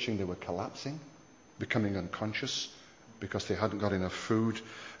were preaching they were collapsing, becoming unconscious because they hadn't got enough food.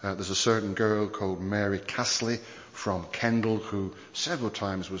 There's a certain girl called Mary Castley from Kendal who several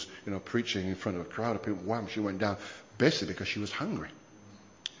times was preaching in front of a crowd of people. Wham, she went down basically because she was hungry.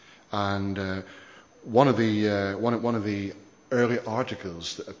 And one of the early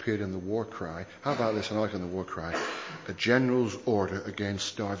articles that appeared in the War Cry, how about this, an article in the War Cry, a general's order against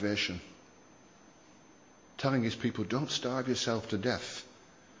starvation, telling his people, don't starve yourself to death.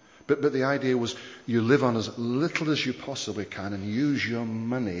 But the idea was you live on as little as you possibly can and use your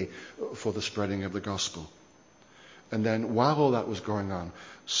money for the spreading of the gospel. And then while all that was going on,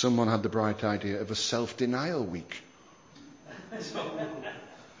 someone had the bright idea of a self-denial week.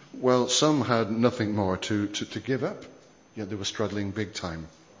 Well, some had nothing more to give up. Yet they were struggling big time.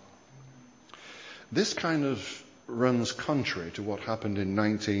 This kind of runs contrary to what happened in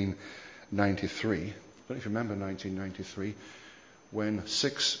 1993. I don't know if you remember 1993, when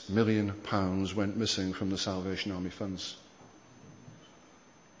 £6 million went missing from the Salvation Army funds.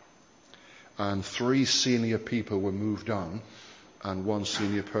 And 3 senior people were moved on, and 1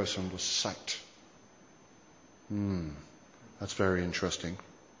 senior person was sacked. That's very interesting.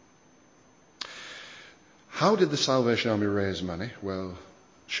 How did the Salvation Army raise money? Well,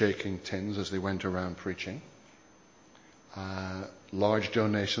 shaking tins as they went around preaching. Large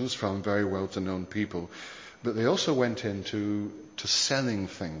donations from very well-to-known people. But they also went into selling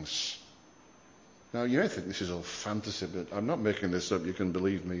things. Now, you may think this is all fantasy, but I'm not making this up. You can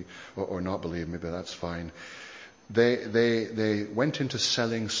believe me or not believe me, but that's fine. They went into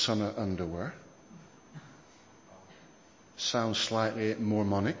selling summer underwear. Sounds slightly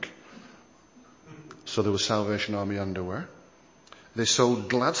Mormonic. So there was Salvation Army underwear. They sold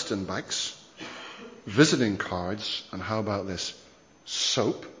Gladstone bags, visiting cards, and how about this?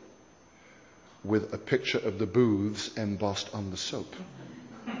 Soap with a picture of the booths embossed on the soap.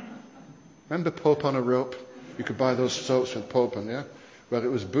 Remember Pope on a rope? You could buy those soaps with Pope on, yeah? Well,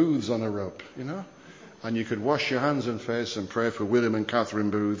 it was booths on a rope, you know? And you could wash your hands and face and pray for William and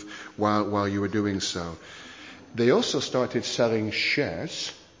Catherine Booth while you were doing so. They also started selling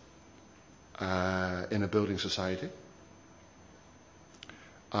shares in a building society.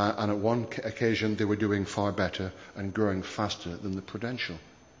 And at one occasion, they were doing far better and growing faster than the Prudential.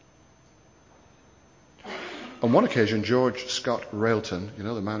 On one occasion, George Scott Railton, you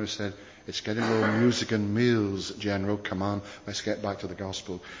know, the man who said, "It's getting all music and meals, General, come on, let's get back to the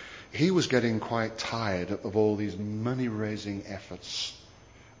gospel." He was getting quite tired of all these money-raising efforts.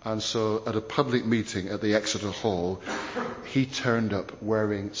 And so at a public meeting at the Exeter Hall, he turned up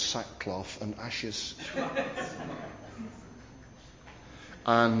wearing sackcloth and ashes.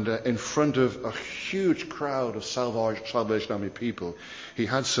 And in front of a huge crowd of Salvation Army people, he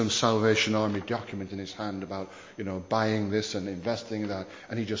had some Salvation Army document in his hand about, you know, buying this and investing in that.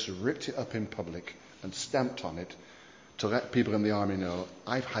 And he just ripped it up in public and stamped on it to let people in the army know,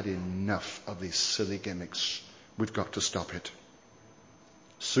 I've had enough of these silly gimmicks. We've got to stop it.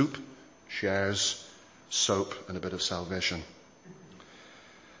 Soup, shares, soap, and a bit of salvation.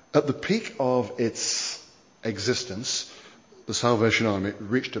 At the peak of its existence, the Salvation Army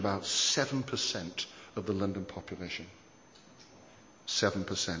reached about 7% of the London population.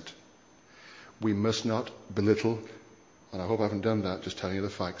 7%. We must not belittle, and I hope I haven't done that, just telling you the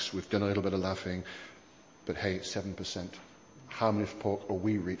facts. We've done a little bit of laughing, but hey, 7%. How many folk are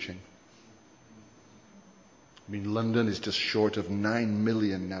we reaching? I mean, London is just short of 9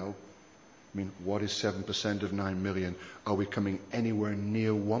 million now. I mean, what is 7% of 9 million? Are we coming anywhere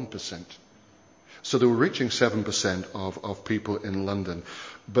near 1%? So they were reaching 7% of people in London.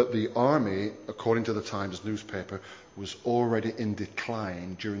 But the army, according to the Times newspaper, was already in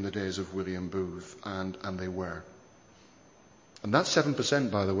decline during the days of William Booth, and they were. And that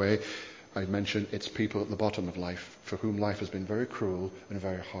 7%, by the way, I mentioned, it's people at the bottom of life, for whom life has been very cruel and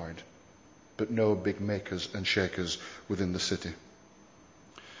very hard. But no big makers and shakers within the city.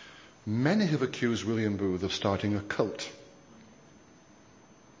 Many have accused William Booth of starting a cult.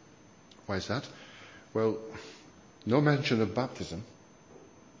 Why is that? Well, no mention of baptism.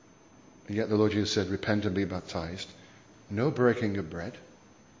 And yet the Lord Jesus said, repent and be baptized. No breaking of bread.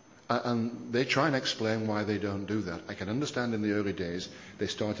 And they try and explain why they don't do that. I can understand in the early days they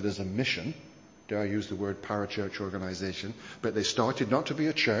started as a mission. Dare I use the word parachurch organization? But they started not to be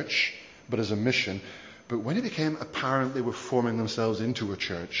a church, but as a mission. But when it became apparent they were forming themselves into a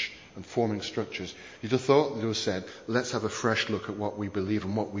church and forming structures, you'd have thought they would have said, let's have a fresh look at what we believe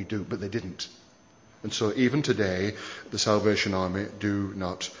and what we do. But they didn't. And so even today, the Salvation Army do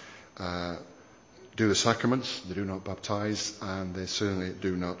not do the sacraments, they do not baptize, and they certainly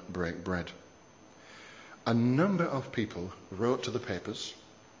do not break bread. A number of people wrote to the papers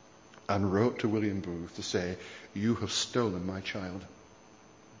and wrote to William Booth to say, you have stolen my child.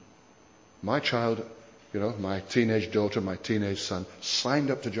 My child, my teenage daughter, my teenage son,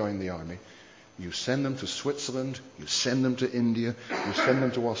 signed up to join the army. You send them to Switzerland, you send them to India, you send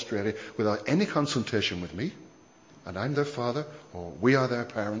them to Australia without any consultation with me, and I'm their father, or we are their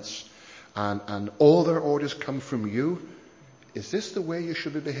parents, and all their orders come from you. Is this the way you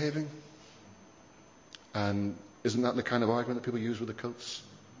should be behaving? And isn't that the kind of argument that people use with the cults?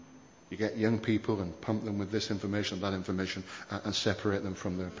 You get young people and pump them with this information, that information, and separate them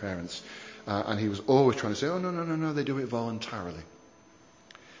from their parents. And he was always trying to say, oh, no, they do it voluntarily.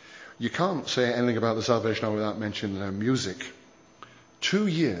 You can't say anything about the Salvation Army without mentioning their music. 2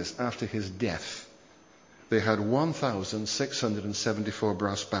 years after his death, they had 1,674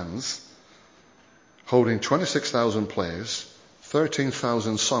 brass bands, holding 26,000 players,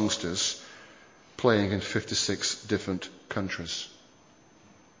 13,000 songsters, playing in 56 different countries.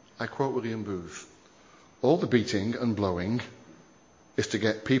 I quote William Booth, all the beating and blowing is to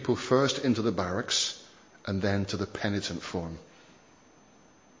get people first into the barracks and then to the penitent form.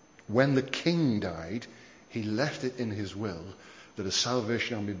 When the king died, he left it in his will that a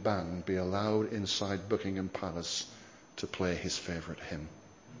Salvation Army band be allowed inside Buckingham Palace to play his favourite hymn.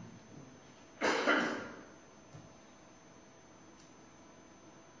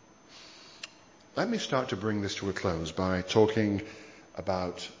 Let me start to bring this to a close by talking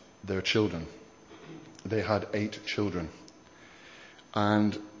about their children. They had 8 children.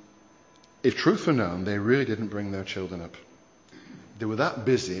 And if truth were known, they really didn't bring their children up. They were that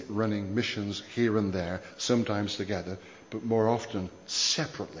busy running missions here and there, sometimes together, but more often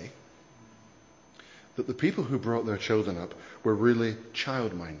separately, that the people who brought their children up were really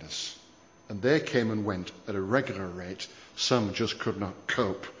childminders. And they came and went at a regular rate. Some just could not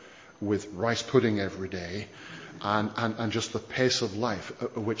cope with rice pudding every day and just the pace of life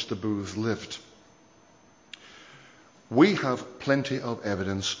at which the Booths lived. We have plenty of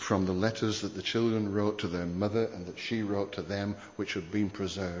evidence from the letters that the children wrote to their mother and that she wrote to them, which have been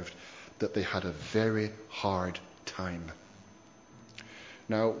preserved, that they had a very hard time.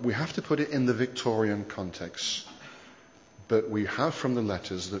 Now, we have to put it in the Victorian context, but we have from the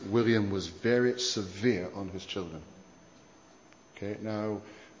letters that William was very severe on his children. Okay, now,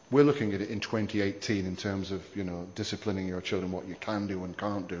 we're looking at it in 2018 in terms of, disciplining your children, what you can do and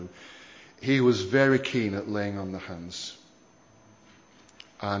can't do. He was very keen at laying on the hands.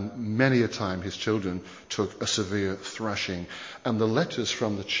 And many a time his children took a severe thrashing. And the letters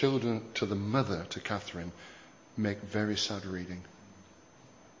from the children to the mother, to Catherine, make very sad reading.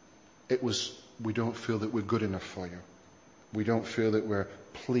 It was, we don't feel that we're good enough for you. We don't feel that we're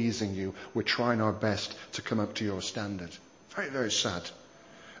pleasing you. We're trying our best to come up to your standard. Very, very sad.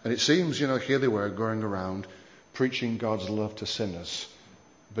 And it seems, here they were going around preaching God's love to sinners.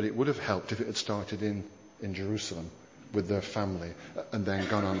 But it would have helped if it had started in Jerusalem with their family and then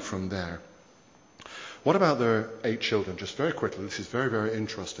gone on from there. What about their 8 children? Just very quickly, this is very, very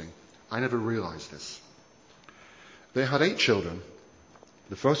interesting. I never realized this. They had 8 children.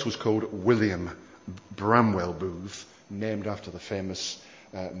 The first was called William Bramwell Booth, named after the famous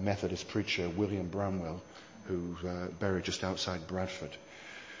Methodist preacher William Bramwell, who buried just outside Bradford.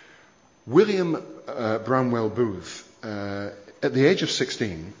 William Bramwell Booth, at the age of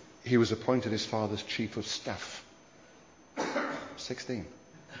 16, he was appointed his father's chief of staff. 16.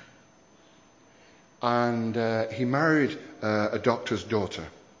 And he married a doctor's daughter.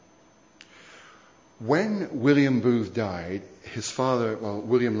 When William Booth died, his father,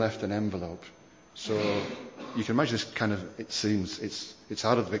 William left an envelope. So you can imagine this it's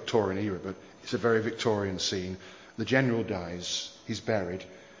out of the Victorian era, but it's a very Victorian scene. The general dies, he's buried,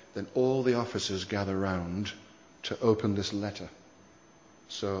 then all the officers gather round to open this letter.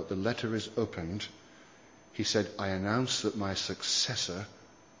 So the letter is opened. He said, I announce that my successor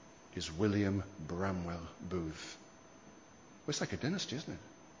is William Bramwell Booth. Well, it's like a dynasty, isn't it?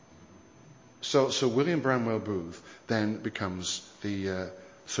 So William Bramwell Booth then becomes the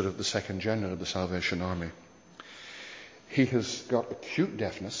sort of the second general of the Salvation Army. He has got acute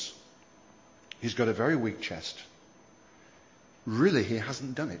deafness. He's got a very weak chest. Really, he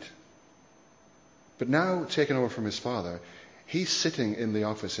hasn't done it. But now, taken over from his father, he's sitting in the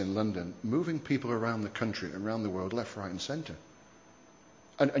office in London, moving people around the country, around the world, left, right and centre.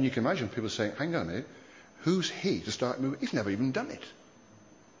 And you can imagine people saying, hang on a minute, who's he to start moving? He's never even done it.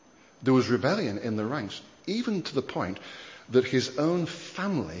 There was rebellion in the ranks, even to the point that his own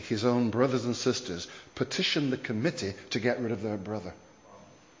family, his own brothers and sisters, petitioned the committee to get rid of their brother.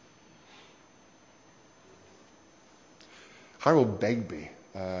 Harold Begbie,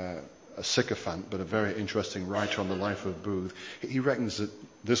 a sycophant but a very interesting writer on the life of Booth, he reckons that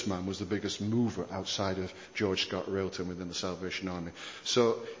this man was the biggest mover outside of George Scott Railton within the Salvation Army.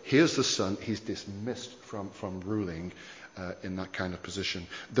 So here's the son, he's dismissed from ruling in that kind of position.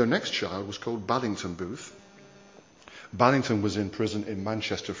 Their next child was called Ballington Booth. Ballington was in prison in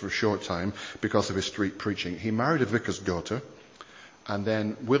Manchester for a short time because of his street preaching. He married a vicar's daughter, and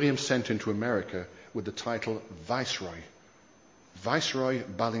then William sent him to America with the title Viceroy. Viceroy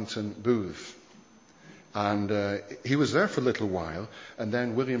Ballington Booth. And he was there for a little while, and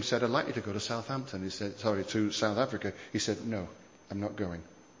then William said, I'd like you to go to Southampton. He said, to South Africa. He said, no, I'm not going.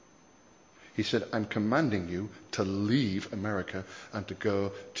 He said, I'm commanding you to leave America and to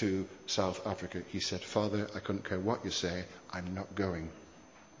go to South Africa. He said, Father, I couldn't care what you say, I'm not going.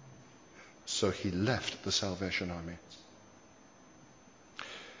 So he left the Salvation Army.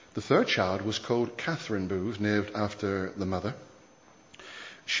 The third child was called Catherine Booth, named after the mother.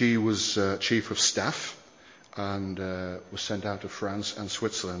 She was chief of staff and was sent out to France and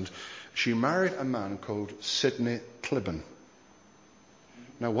Switzerland. She married a man called Sidney Clibborn.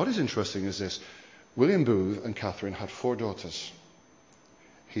 Now, what is interesting is this. William Booth and Catherine had 4 daughters.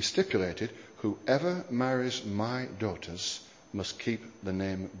 He stipulated, whoever marries my daughters, must keep the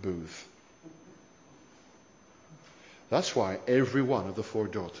name Booth. That's why every one of the 4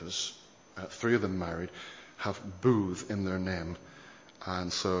 daughters, 3 of them married, have Booth in their name.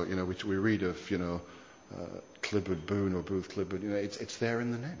 And so, we read of, Clibbard Boone or Booth Clibbard. It's there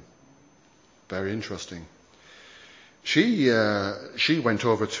in the name. Very interesting. She went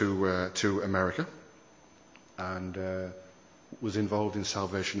over to America and was involved in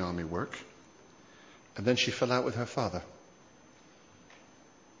Salvation Army work. And then she fell out with her father.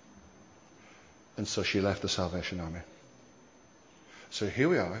 And so she left the Salvation Army. So here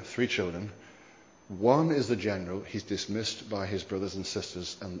we are, 3 children. One is the general. He's dismissed by his brothers and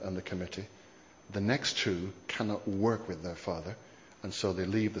sisters and the committee. The next 2 cannot work with their father, and so they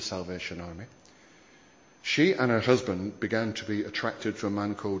leave the Salvation Army. She and her husband began to be attracted to a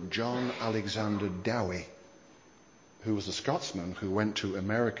man called John Alexander Dowie, who was a Scotsman who went to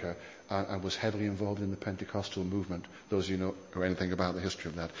America and was heavily involved in the Pentecostal movement. Those of you know anything about the history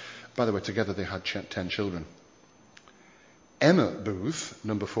of that. By the way, together they had 10 children. Emma Booth,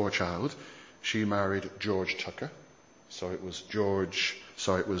 number 4 child, she married George Tucker. So it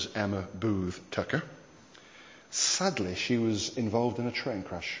was Emma Booth Tucker. Sadly, she was involved in a train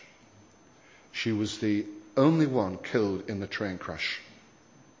crash. She was the only one killed in the train crash.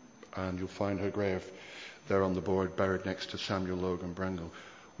 And you'll find her grave there on the board, buried next to Samuel Logan Brengle.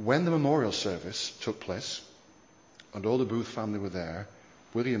 When the memorial service took place, and all the Booth family were there,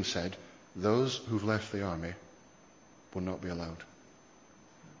 William said, those who've left the army will not be allowed.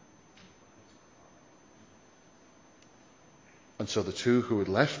 And so the 2 who had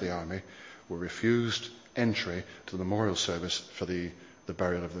left the army were refused entry to the memorial service for the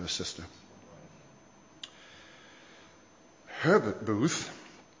burial of their sister. Herbert Booth,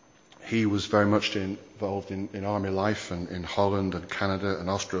 he was very much involved in army life and in Holland and Canada and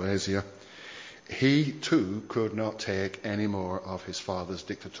Australasia. He too could not take any more of his father's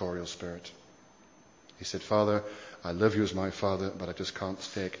dictatorial spirit. He said, Father, I love you as my father, but I just can't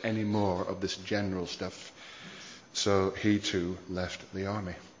take any more of this general stuff. So he too left the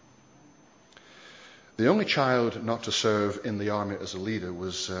army. The only child not to serve in the army as a leader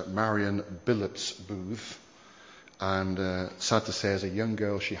was Marion Billups Booth. And sad to say, as a young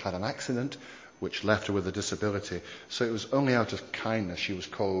girl, she had an accident which left her with a disability. So it was only out of kindness she was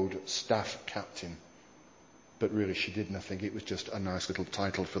called staff captain. But really she did nothing. It was just a nice little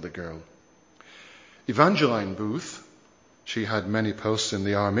title for the girl. Evangeline Booth, she had many posts in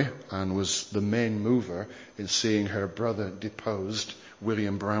the army and was the main mover in seeing her brother deposed,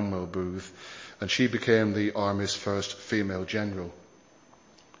 William Bramwell Booth, and she became the army's first female general.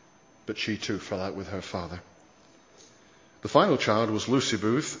 But she too fell out with her father. The final child was Lucy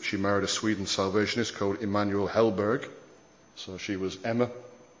Booth. She married a Sweden Salvationist called Emanuel Hellberg. So she was Emma,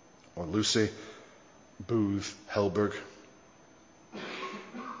 or Lucy, Booth, Hellberg.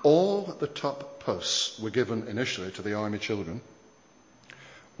 All the top posts were given initially to the army children,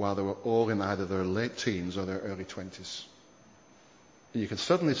 while they were all in either their late teens or their early 20s. And you can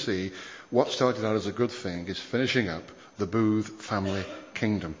suddenly see what started out as a good thing is finishing up the Booth family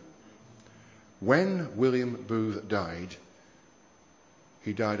kingdom. When William Booth died,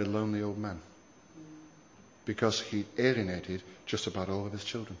 he died a lonely old man because he'd alienated just about all of his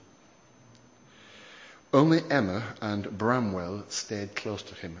children. Only Emma and Bramwell stayed close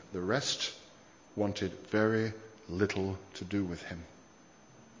to him. The rest wanted very little to do with him.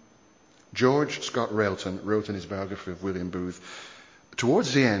 George Scott Railton wrote in his biography of William Booth,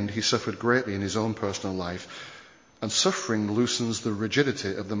 towards the end he suffered greatly in his own personal life, and suffering loosens the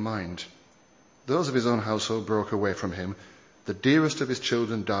rigidity of the mind. Those of his own household broke away from him. The dearest of his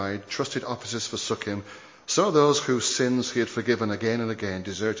children died. Trusted officers forsook him. So those whose sins he had forgiven again and again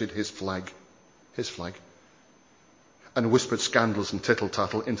deserted his flag, and whispered scandals and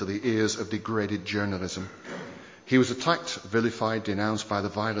tittle-tattle into the ears of degraded journalism. He was attacked, vilified, denounced by the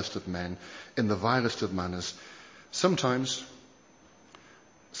vilest of men, in the vilest of manners, sometimes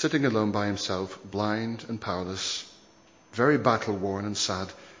sitting alone by himself, blind and powerless, very battle-worn and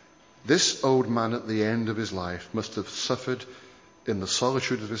sad. This old man at the end of his life must have suffered in the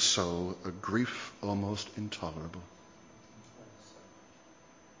solitude of his soul a grief almost intolerable.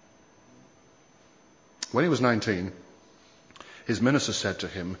 When he was 19, his minister said to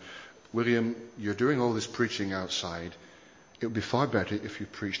him, William, you're doing all this preaching outside. It would be far better if you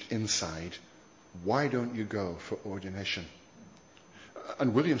preached inside. Why don't you go for ordination?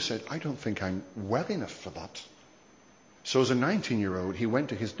 And William said, I don't think I'm well enough for that. So as a 19-year-old, he went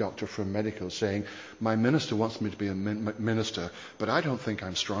to his doctor for a medical saying, my minister wants me to be a minister, but I don't think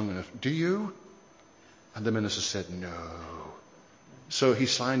I'm strong enough. Do you? And the minister said, no. So he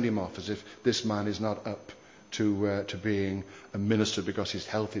signed him off as if this man is not up to being a minister because his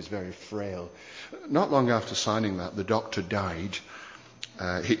health is very frail. Not long after signing that, the doctor died.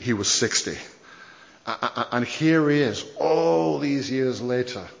 He was 60. And here he is, all these years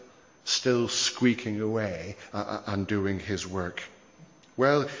later, still squeaking away and doing his work.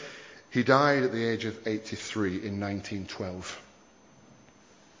 Well, he died at the age of 83 in 1912.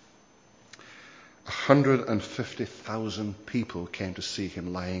 150,000 people came to see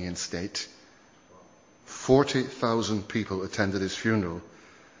him lying in state. 40,000 people attended his funeral.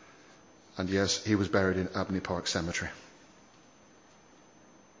 And yes, he was buried in Abney Park Cemetery.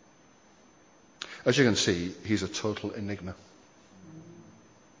 As you can see, he's a total enigma.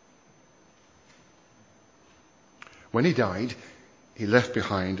 When he died, he left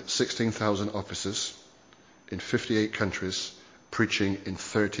behind 16,000 officers in 58 countries, preaching in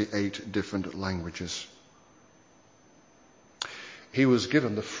 38 different languages. He was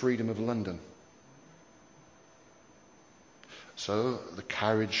given the freedom of London. So the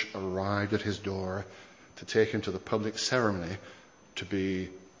carriage arrived at his door to take him to the public ceremony to be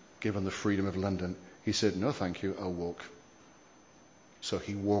given the freedom of London. He said, "No, thank you, I'll walk." So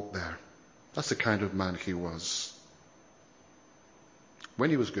he walked there. That's the kind of man he was. When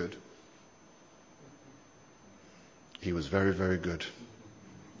he was good, he was very, very good.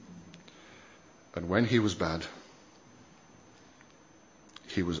 And when he was bad,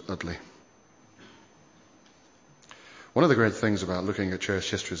 he was ugly. One of the great things about looking at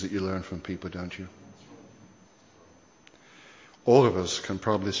church history is that you learn from people, don't you? All of us can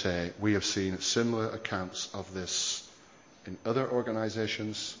probably say we have seen similar accounts of this in other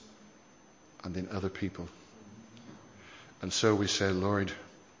organizations and in other people. And so we say, Lord,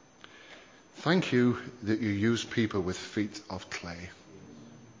 thank you that you use people with feet of clay.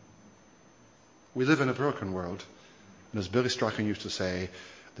 We live in a broken world. And as Billy Strachan used to say,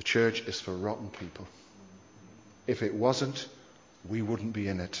 the church is for rotten people. If it wasn't, we wouldn't be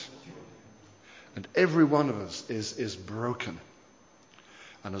in it. And every one of us is broken.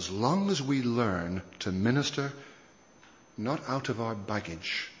 And as long as we learn to minister not out of our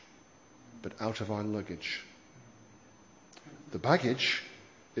baggage, but out of our luggage. The baggage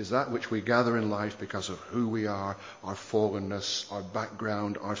is that which we gather in life because of who we are, our fallenness, our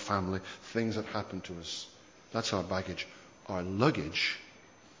background, our family, things that happen to us. That's our baggage. Our luggage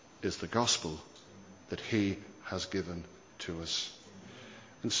is the gospel that he has given to us.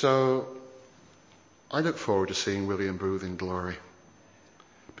 And so I look forward to seeing William Booth in glory.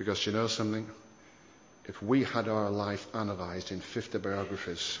 Because you know something? If we had our life analysed in 50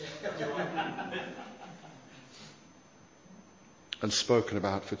 biographies and spoken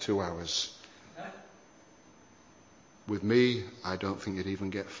about for 2 hours, with me, I don't think you'd even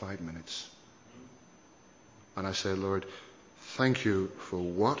get 5 minutes. And I say, Lord, thank you for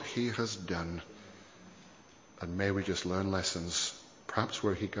what he has done. And may we just learn lessons, perhaps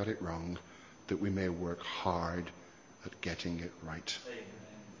where he got it wrong, that we may work hard at getting it right.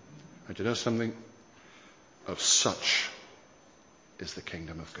 And you know something? Of such is the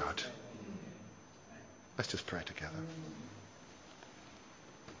kingdom of God. Let's just pray together.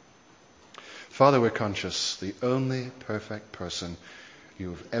 Father, we're conscious the only perfect person you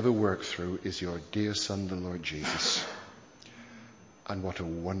have ever worked through is your dear Son, the Lord Jesus. And what a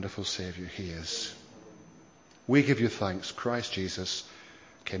wonderful Saviour he is. We give you thanks. Christ Jesus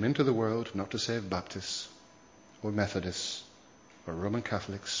came into the world not to save Baptists or Methodists or Roman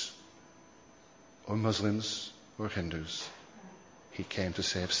Catholics or Muslims or Hindus. He came to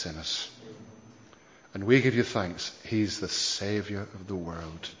save sinners. And we give you thanks. He's the Saviour of the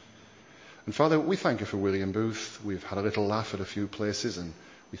world. And Father, we thank you for William Booth. We've had a little laugh at a few places, and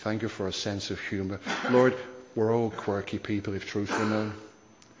we thank you for a sense of humour. Lord, we're all quirky people, if truth were known.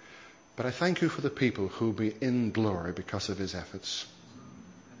 But I thank you for the people who will be in glory because of his efforts.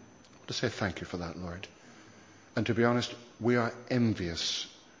 I want to say thank you for that, Lord. And to be honest, we are envious.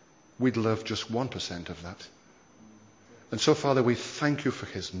 We'd love just 1% of that. And so, Father, we thank you for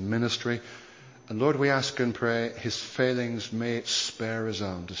his ministry. And Lord, we ask and pray his failings may spare his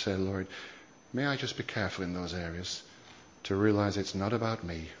own to say, Lord, may I just be careful in those areas to realize it's not about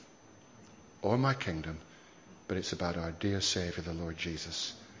me or my kingdom, but it's about our dear Saviour, the Lord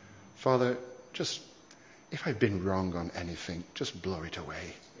Jesus. Father, just, if I've been wrong on anything, just blow it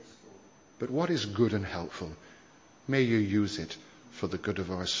away. But what is good and helpful, may you use it for the good of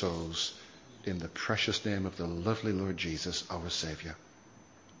our souls, in the precious name of the lovely Lord Jesus, our Saviour.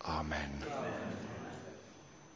 Amen. Amen.